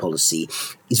COVID policy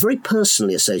is very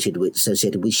personally associated with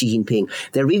Xi Jinping.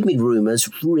 There have even been rumours,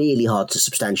 really hard to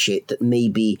substantiate, that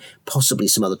maybe possibly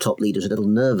some other top leaders are a little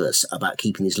nervous about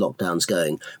keeping these lockdowns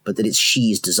going, but that it's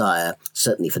Xi's desire,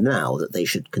 certainly for now, that they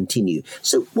should continue.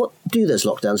 So what do those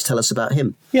lockdowns tell us about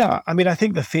him? Yeah, I mean, I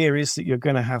think the fear is that you're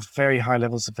going to have very high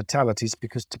levels of fatalities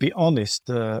because, to be honest,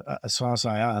 as far as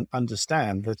I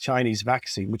understand, the Chinese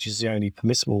vaccine, which is the only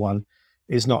permissible one,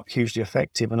 is not hugely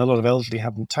effective, and a lot of elderly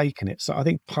haven't taken it. So I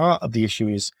think part of the issue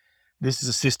is this is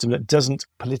a system that doesn't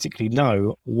politically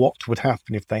know what would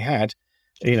happen if they had,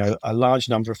 a large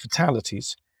number of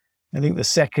fatalities. I think the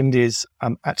second is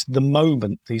at the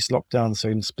moment, these lockdowns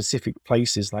are in specific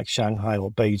places like Shanghai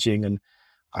or Beijing, and,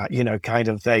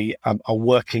 they are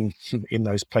working in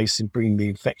those places and bringing the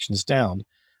infections down.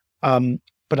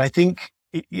 But I think,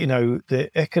 the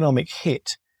economic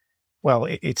hit, well,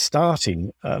 it's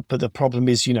starting, but the problem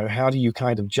is, how do you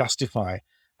kind of justify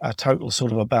a total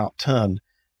sort of about turn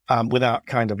without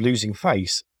kind of losing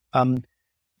face?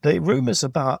 The rumours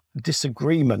about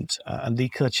disagreement and Li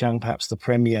Keqiang, perhaps the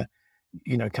premier,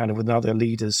 kind of with other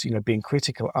leaders, being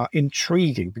critical, are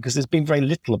intriguing because there's been very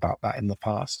little about that in the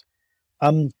past.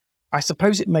 I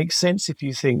suppose it makes sense if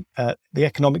you think the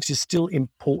economics is still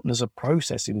important as a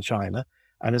process in China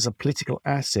and as a political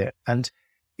asset. And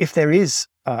if there is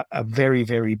a very,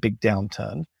 very big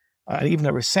downturn, and even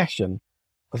a recession,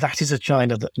 that is a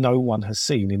China that no one has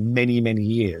seen in many, many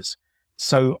years.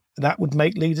 So that would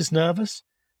make leaders nervous.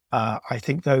 I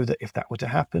think, though, that if that were to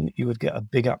happen, you would get a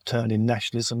big upturn in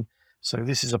nationalism. So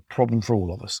this is a problem for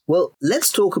all of us. Well,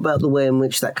 let's talk about the way in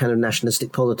which that kind of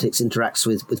nationalistic politics interacts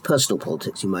with personal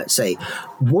politics, you might say.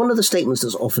 One of the statements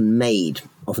that's often made,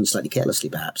 often slightly carelessly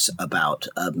perhaps, about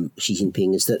Xi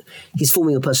Jinping is that he's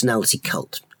forming a personality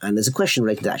cult. And there's a question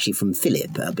related actually from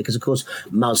Philip, because, of course,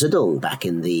 Mao Zedong, back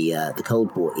in the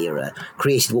Cold War era,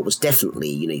 created what was definitely,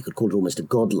 you could call it almost a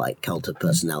godlike cult of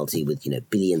personality with,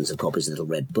 billions of copies of the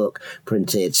Little Red Book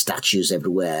printed, statues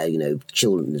everywhere,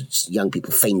 children, young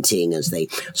people fainting as they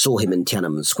saw him in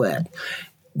Tiananmen Square.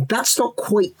 That's not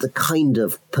quite the kind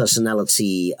of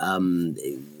personality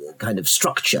kind of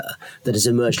structure that has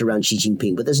emerged around Xi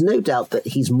Jinping, but there's no doubt that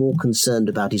he's more concerned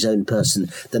about his own person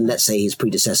than, let's say, his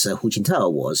predecessor Hu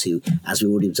Jintao was, who, as we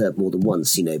already observed more than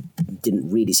once, didn't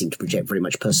really seem to project very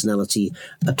much personality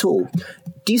at all.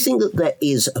 Do you think that there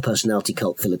is a personality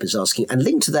cult, Philip is asking? And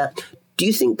linked to that, do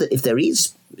you think that if there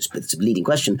is, it's a leading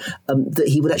question, that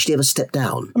he would actually ever step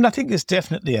down? I mean, I think there's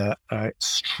definitely a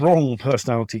strong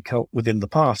personality cult within the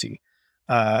party.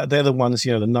 They're the ones,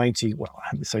 the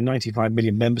 95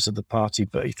 million members of the party,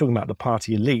 but you're talking about the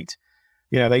party elite.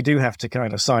 They do have to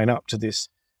kind of sign up to this,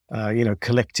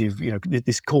 collective,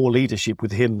 this core leadership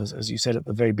with him, as you said at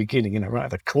the very beginning, right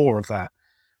at the core of that.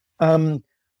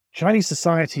 Chinese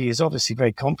society is obviously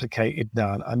very complicated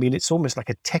now. I mean, it's almost like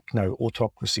a techno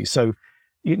autocracy. So,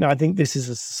 I think this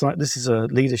is a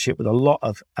leadership with a lot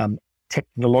of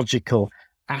technological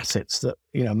assets that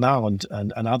Mao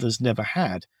and others never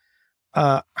had.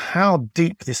 How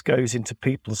deep this goes into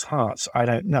people's hearts, I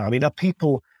don't know. I mean, are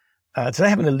people do they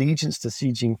have an allegiance to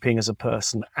Xi Jinping as a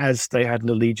person, as they had an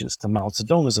allegiance to Mao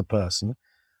Zedong as a person,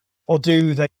 or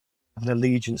do they have an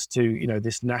allegiance to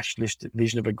this nationalistic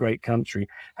vision of a great country,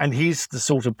 and he's the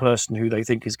sort of person who they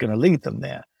think is going to lead them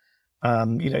there?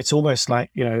 It's almost like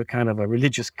kind of a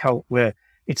religious cult where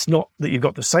it's not that you've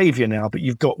got the savior now, but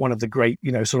you've got one of the great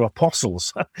sort of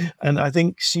apostles. And I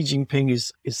think Xi Jinping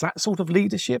is that sort of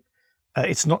leadership.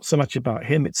 It's not so much about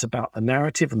him; it's about the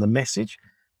narrative and the message.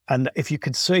 And if you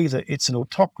could say that it's an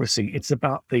autocracy, it's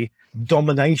about the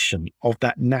domination of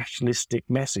that nationalistic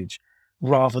message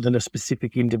rather than a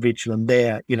specific individual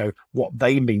and what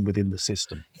they mean within the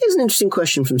system. Here's an interesting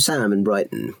question from Sam in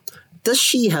Brighton. Does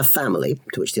she have family?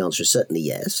 To which the answer is certainly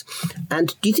yes.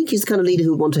 And do you think he's the kind of leader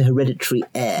who would want a hereditary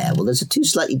heir? Well, those are two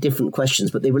slightly different questions,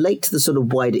 but they relate to the sort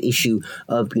of wider issue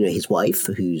of, his wife,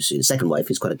 his second wife,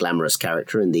 who's quite a glamorous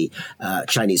character in the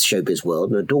Chinese showbiz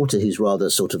world, and a daughter who's rather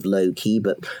sort of low-key,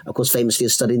 but of course famously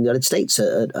has studied in the United States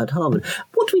at Harvard.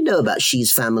 What do we know about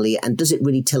Xi's family, and does it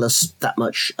really tell us that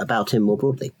much about him more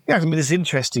broadly? Yeah, I mean, there's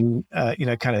interesting,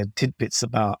 kind of tidbits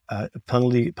about Peng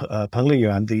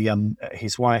Liyuan and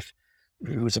his wife,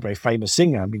 who was a very famous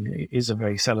singer. I mean, is a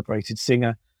very celebrated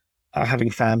singer, having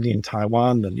family in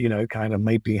Taiwan and, kind of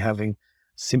maybe having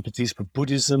sympathies for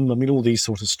Buddhism. I mean, all these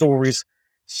sort of stories.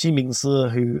 Xi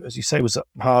Mingzi, who, as you say, was at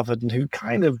Harvard and who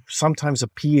kind of sometimes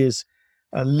appears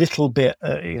a little bit,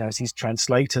 as his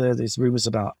translator. There's rumors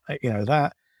about,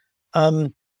 that.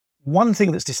 One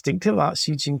thing that's distinctive about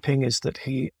Xi Jinping is that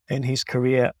he, in his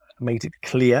career, made it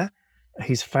clear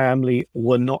his family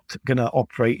were not going to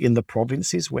operate in the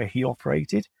provinces where he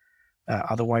operated.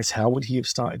 Otherwise, how would he have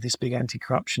started this big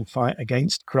anti-corruption fight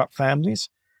against corrupt families?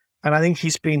 And I think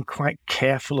he's been quite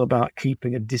careful about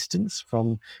keeping a distance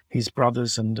from his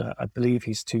brothers and I believe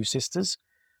his two sisters.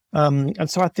 And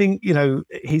so I think,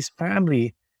 his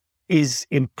family is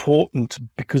important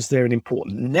because they're an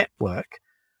important network.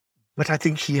 But I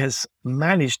think he has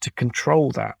managed to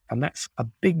control that. And that's a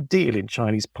big deal in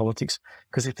Chinese politics,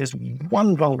 because if there's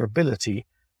one vulnerability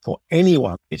for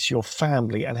anyone, it's your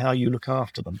family and how you look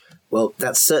after them. Well,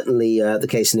 that's certainly the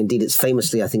case. And indeed, it's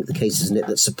famously, I think, the case, isn't it,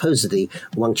 that supposedly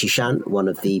Wang Qishan, one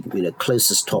of the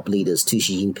closest top leaders to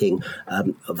Xi Jinping,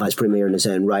 vice premier in his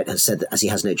own right, has said that as he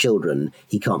has no children,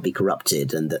 he can't be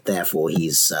corrupted, and that therefore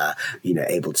he's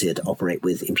able to operate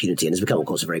with impunity and has become, of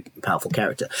course, a very powerful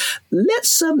character.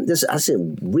 Let's there's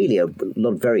really a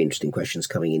lot of very interesting questions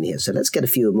coming in here. So let's get a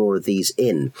few more of these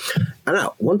in. And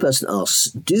now, one person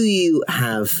asks, do you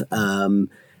have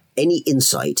any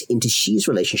insight into Xi's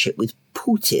relationship with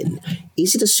Putin?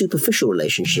 Is it a superficial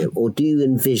relationship, or do you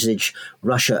envisage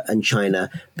Russia and China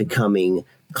becoming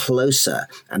closer?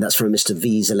 And that's from Mr.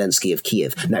 V. Zelensky of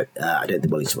Kiev. No, I don't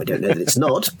know that it's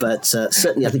not, but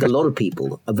certainly I think a lot of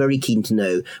people are very keen to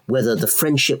know whether the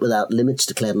friendship without limits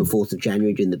declared on the 4th of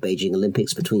January during the Beijing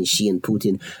Olympics between Xi and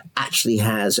Putin actually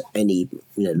has any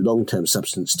long-term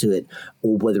substance to it,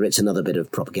 or whether it's another bit of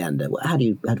propaganda. What do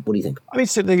you think? I mean,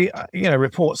 so the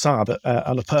reports are that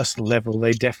on a personal level,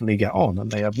 they definitely get on and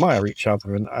they admire each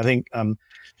other. And I think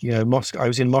Moscow. I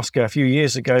was in Moscow a few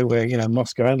years ago where,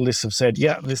 Moscow analysts have said,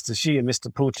 yeah, Mr. Xi and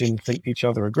Mr. Putin think each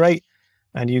other are great.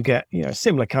 And you get,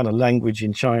 similar kind of language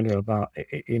in China about,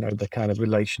 the kind of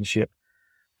relationship.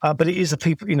 But it is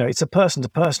it's a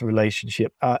person-to-person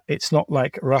relationship. It's not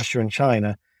like Russia and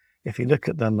China, if you look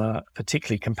at them,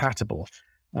 particularly compatible.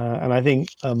 And I think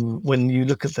when you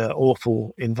look at the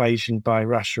awful invasion by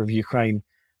Russia of Ukraine,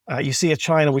 you see a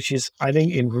China which is, I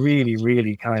think, in really,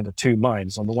 really kind of two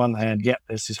minds. On the one hand,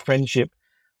 there's this friendship,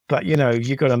 but,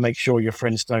 you've got to make sure your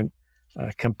friends don't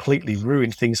completely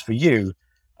ruin things for you.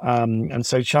 And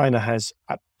so China has,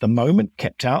 at the moment,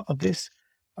 kept out of this.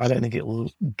 I don't think it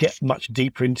will get much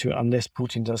deeper into it unless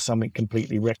Putin does something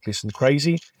completely reckless and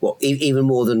crazy. Well, even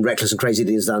more than reckless and crazy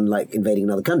that he's done, like invading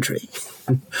another country.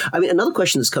 I mean, another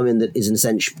question that's come in that is in a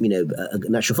sense, a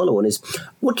natural follow-on is,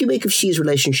 what do you make of Xi's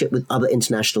relationship with other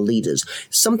international leaders?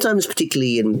 Sometimes,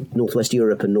 particularly in Northwest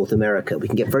Europe and North America, we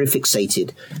can get very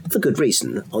fixated, for good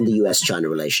reason, on the US-China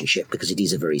relationship, because it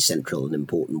is a very central and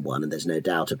important one, and there's no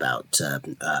doubt about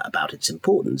its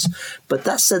importance. But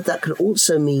that said, that could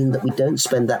also mean that we don't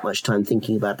spend that much time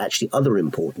thinking about actually other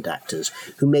important actors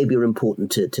who maybe are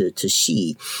important to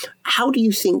Xi. How do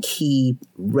you think he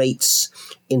rates,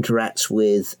 interacts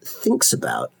with, thinks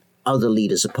about other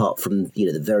leaders apart from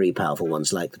the very powerful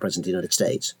ones like the President of the United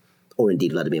States? or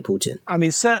indeed Vladimir Putin. I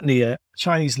mean, certainly a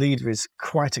Chinese leader is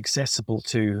quite accessible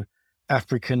to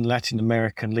African, Latin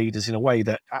American leaders in a way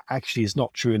that actually is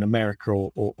not true in America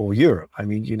or Europe. I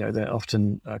mean, they're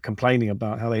often complaining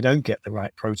about how they don't get the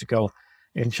right protocol.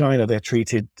 In China, they're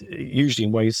treated usually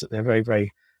in ways that they're very,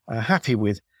 very happy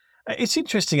with. It's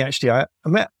interesting, actually. I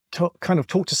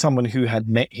talked to someone who had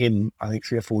met him, I think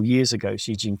 3 or 4 years ago,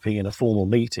 Xi Jinping, in a formal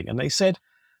meeting, and they said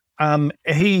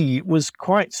he was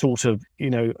quite sort of,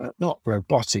 not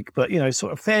robotic, but,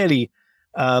 sort of fairly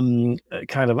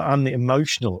kind of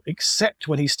unemotional, except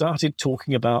when he started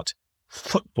talking about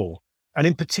football, and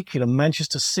in particular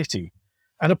Manchester City.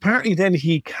 And apparently then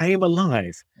he came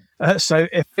alive. So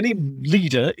if any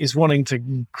leader is wanting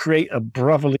to create a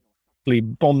brotherly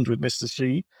bond with Mr.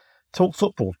 Xi, talk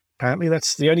football. Apparently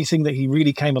that's the only thing that he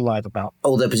really came alive about.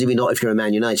 Although presumably not if you're a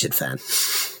Man United fan.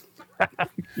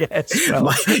 Yes.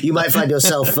 Well, you might find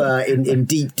yourself in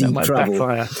deep trouble.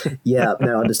 Backfire. Yeah,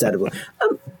 no, understandable.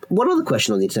 One other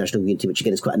question on the international community, which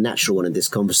again is quite a natural one in this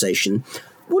conversation.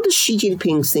 What does Xi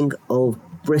Jinping think of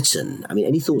Britain? I mean,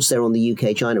 any thoughts there on the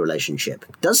UK-China relationship?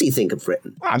 Does he think of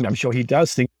Britain? I'm sure he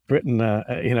does think of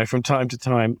Britain, from time to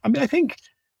time. I mean, I think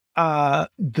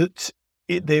that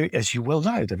as you well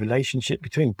know, the relationship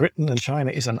between Britain and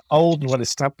China is an old and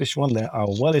well-established one. There are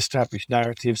well-established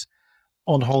narratives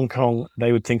on Hong Kong.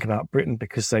 They would think about Britain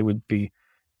because they would be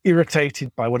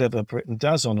irritated by whatever Britain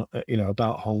does on,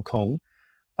 about Hong Kong.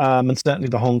 And certainly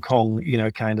the Hong Kong,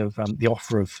 the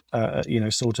offer of,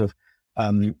 sort of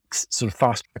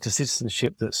fast track to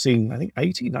citizenship that's seen, I think,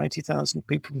 90,000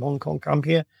 people from Hong Kong come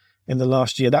here in the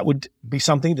last year. That would be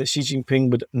something that Xi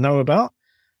Jinping would know about.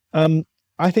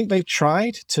 I think they've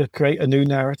tried to create a new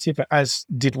narrative, as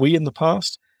did we in the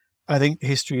past. I think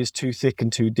history is too thick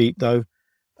and too deep, though.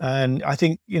 And I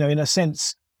think, in a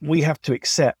sense, we have to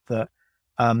accept that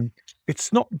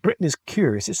it's not Britain is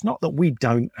curious. It's not that we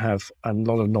don't have a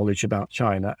lot of knowledge about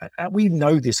China. We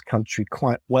know this country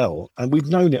quite well, and we've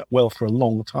known it well for a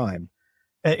long time.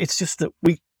 It's just that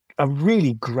we are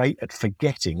really great at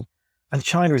forgetting, and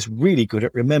China is really good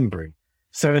at remembering.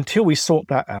 So until we sort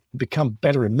that out and become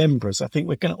better rememberers, I think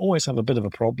we're going to always have a bit of a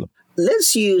problem.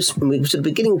 Let's we're sort of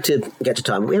beginning to get to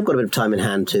time. We have got a bit of time in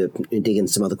hand to dig into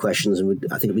some other questions, and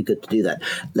I think it'd be good to do that.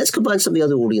 Let's combine some of the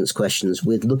other audience questions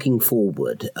with looking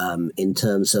forward in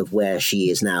terms of where Xi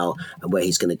is now and where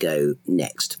he's going to go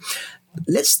next.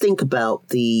 Let's think about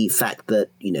the fact that,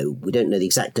 we don't know the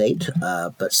exact date,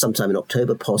 but sometime in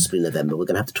October, possibly November, we're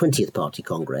going to have the 20th Party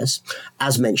Congress.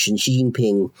 As mentioned, Xi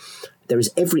Jinping, there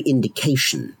is every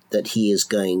indication that he is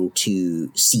going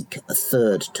to seek a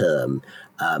third term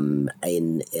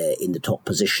in the top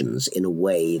positions in a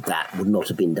way that would not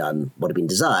have been done, would have been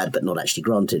desired, but not actually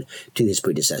granted to his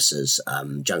predecessors,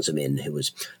 Jiang Zemin, who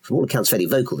was, from all accounts, fairly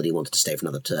vocal that he wanted to stay for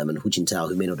another term, and Hu Jintao,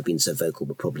 who may not have been so vocal,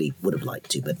 but probably would have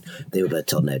liked to, but they were both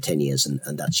told, no, 10 years, and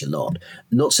that's your lot.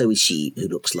 Not so with Xi, who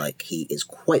looks like he is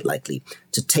quite likely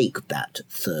to take that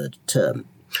third term.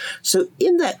 So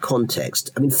in that context,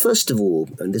 I mean, first of all,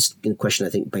 and this question, I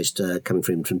think, based coming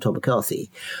from Tom McCarthy,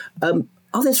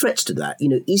 are there threats to that?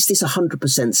 Is this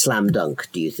 100% slam dunk,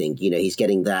 do you think? He's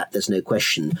getting that, there's no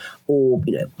question. Or,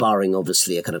 barring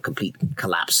obviously a kind of complete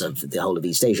collapse of the whole of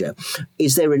East Asia,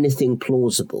 is there anything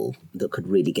plausible that could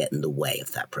really get in the way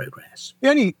of that progress? The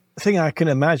only thing I can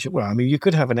imagine, you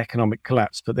could have an economic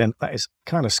collapse, but then that is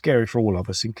kind of scary for all of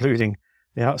us, including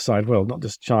the outside world, not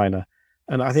just China.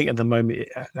 And I think at the moment,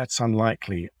 that's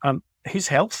unlikely. His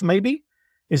health, maybe,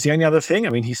 is the only other thing. I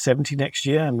mean, he's 70 next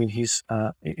year. I mean, he's,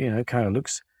 kind of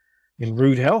looks in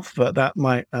rude health, but that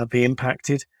might be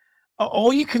impacted.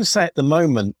 All you can say at the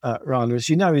moment, Rana, as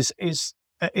you know, is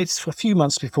it's a few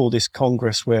months before this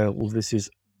Congress where all this is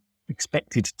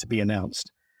expected to be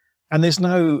announced. And there's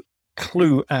no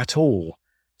clue at all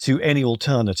to any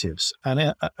alternatives.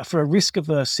 And for a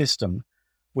risk-averse system,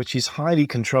 which is highly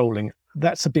controlling,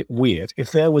 that's a bit weird.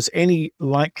 If there was any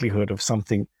likelihood of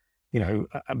something,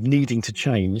 needing to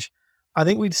change, I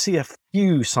think we'd see a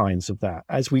few signs of that,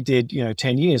 as we did,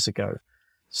 10 years ago.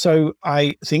 So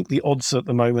I think the odds at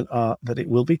the moment are that it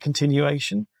will be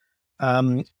continuation.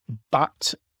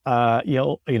 But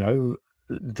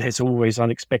there's always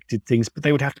unexpected things, but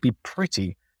they would have to be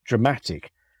pretty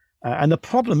dramatic. And the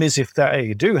problem is, if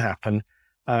they do happen,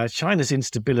 China's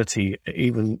instability,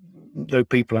 even though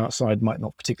people outside might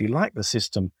not particularly like the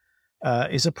system,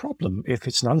 is a problem. If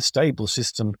it's an unstable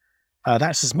system,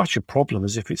 that's as much a problem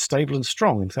as if it's stable and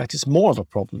strong. In fact, it's more of a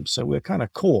problem. So we're kind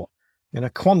of caught in a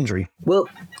quandary. Well,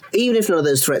 even if none of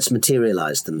those threats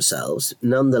materialise themselves,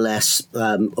 nonetheless,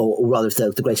 or rather if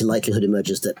the greater likelihood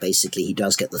emerges that basically he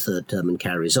does get the third term and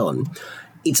carries on,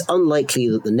 it's unlikely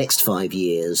that the next 5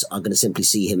 years are going to simply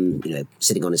see him,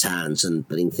 sitting on his hands and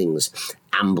letting things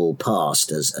amble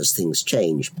past as things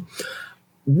change.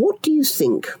 What do you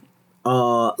think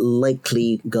are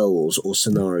likely goals or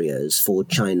scenarios for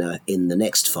China in the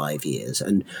next 5 years?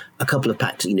 And a couple of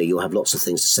factors, you'll have lots of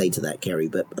things to say to that, Kerry,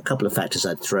 but a couple of factors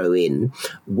I'd throw in.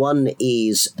 One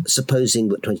is supposing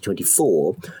that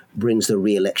 2024 brings the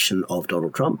re-election of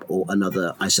Donald Trump or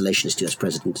another isolationist US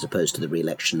president as opposed to the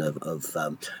re-election of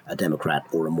a Democrat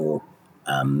or a more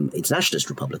internationalist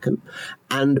Republican.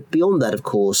 And beyond that, of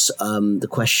course, the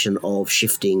question of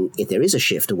shifting, if there is a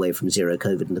shift away from zero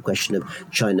COVID, and the question of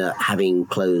China having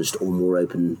closed or more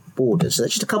open borders. So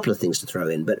that's just a couple of things to throw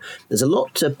in. But there's a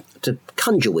lot to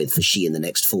conjure with for Xi in the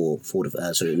next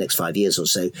next 5 years or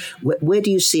so. Where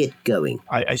do you see it going?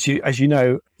 As you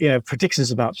know,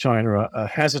 predictions about China are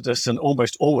hazardous and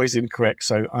almost always incorrect.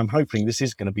 So I'm hoping this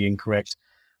is going to be incorrect.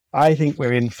 I think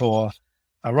we're in for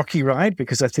a rocky ride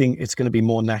because I think it's going to be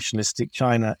more nationalistic.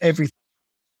 China, everything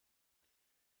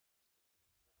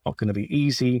not going to be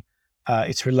easy.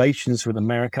 Its relations with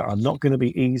America are not going to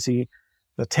be easy.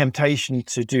 The temptation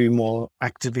to do more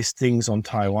activist things on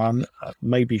Taiwan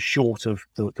may be short of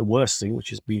the worst thing,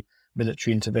 which is be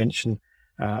military intervention.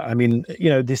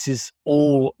 This is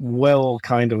all well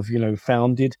kind of,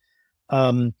 founded.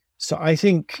 So I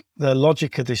think the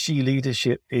logic of the Xi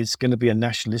leadership is going to be a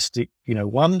nationalistic,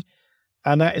 one.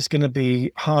 And that is going to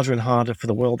be harder and harder for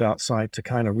the world outside to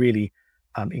kind of really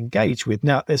engage with.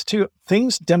 Now, there's two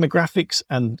things, demographics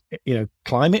and,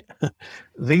 climate.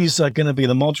 These are going to be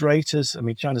the moderators. I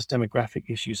mean, China's demographic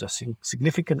issues are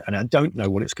significant, and I don't know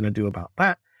what it's going to do about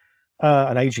that.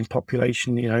 An aging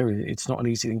population, it's not an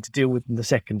easy thing to deal with. And the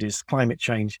second is climate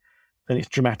change and its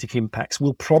dramatic impacts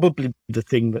will probably be the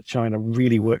thing that China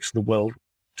really works the world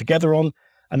together on.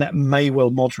 And that may well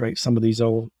moderate some of these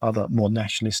other more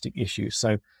nationalistic issues.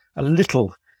 So a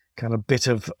little kind of bit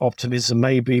of optimism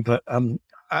maybe, but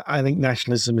I think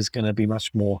nationalism is going to be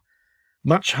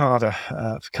much harder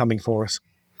coming for us.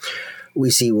 We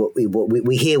see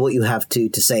we hear what you have to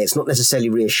say. It's not necessarily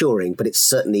reassuring, but it's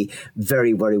certainly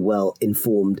very, very well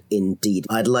informed indeed.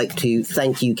 I'd like to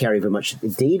thank you, Kerry, very much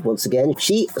indeed. Once again,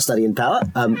 Xi, A Study in Power.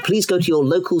 Please go to your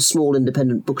local small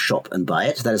independent bookshop and buy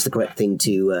it. That is the correct thing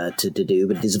to do,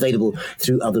 but it is available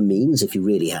through other means if you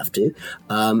really have to.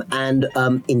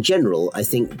 In general, I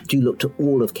think do look to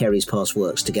all of Kerry's past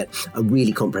works to get a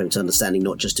really comprehensive understanding,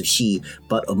 not just of Xi,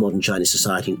 but of modern Chinese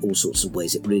society in all sorts of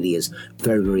ways. It really is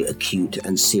very, very acute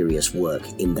and serious work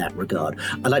in that regard.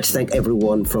 I'd like to thank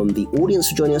everyone from the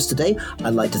audience for joining us today.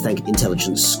 I'd like to thank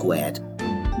Intelligence Squared.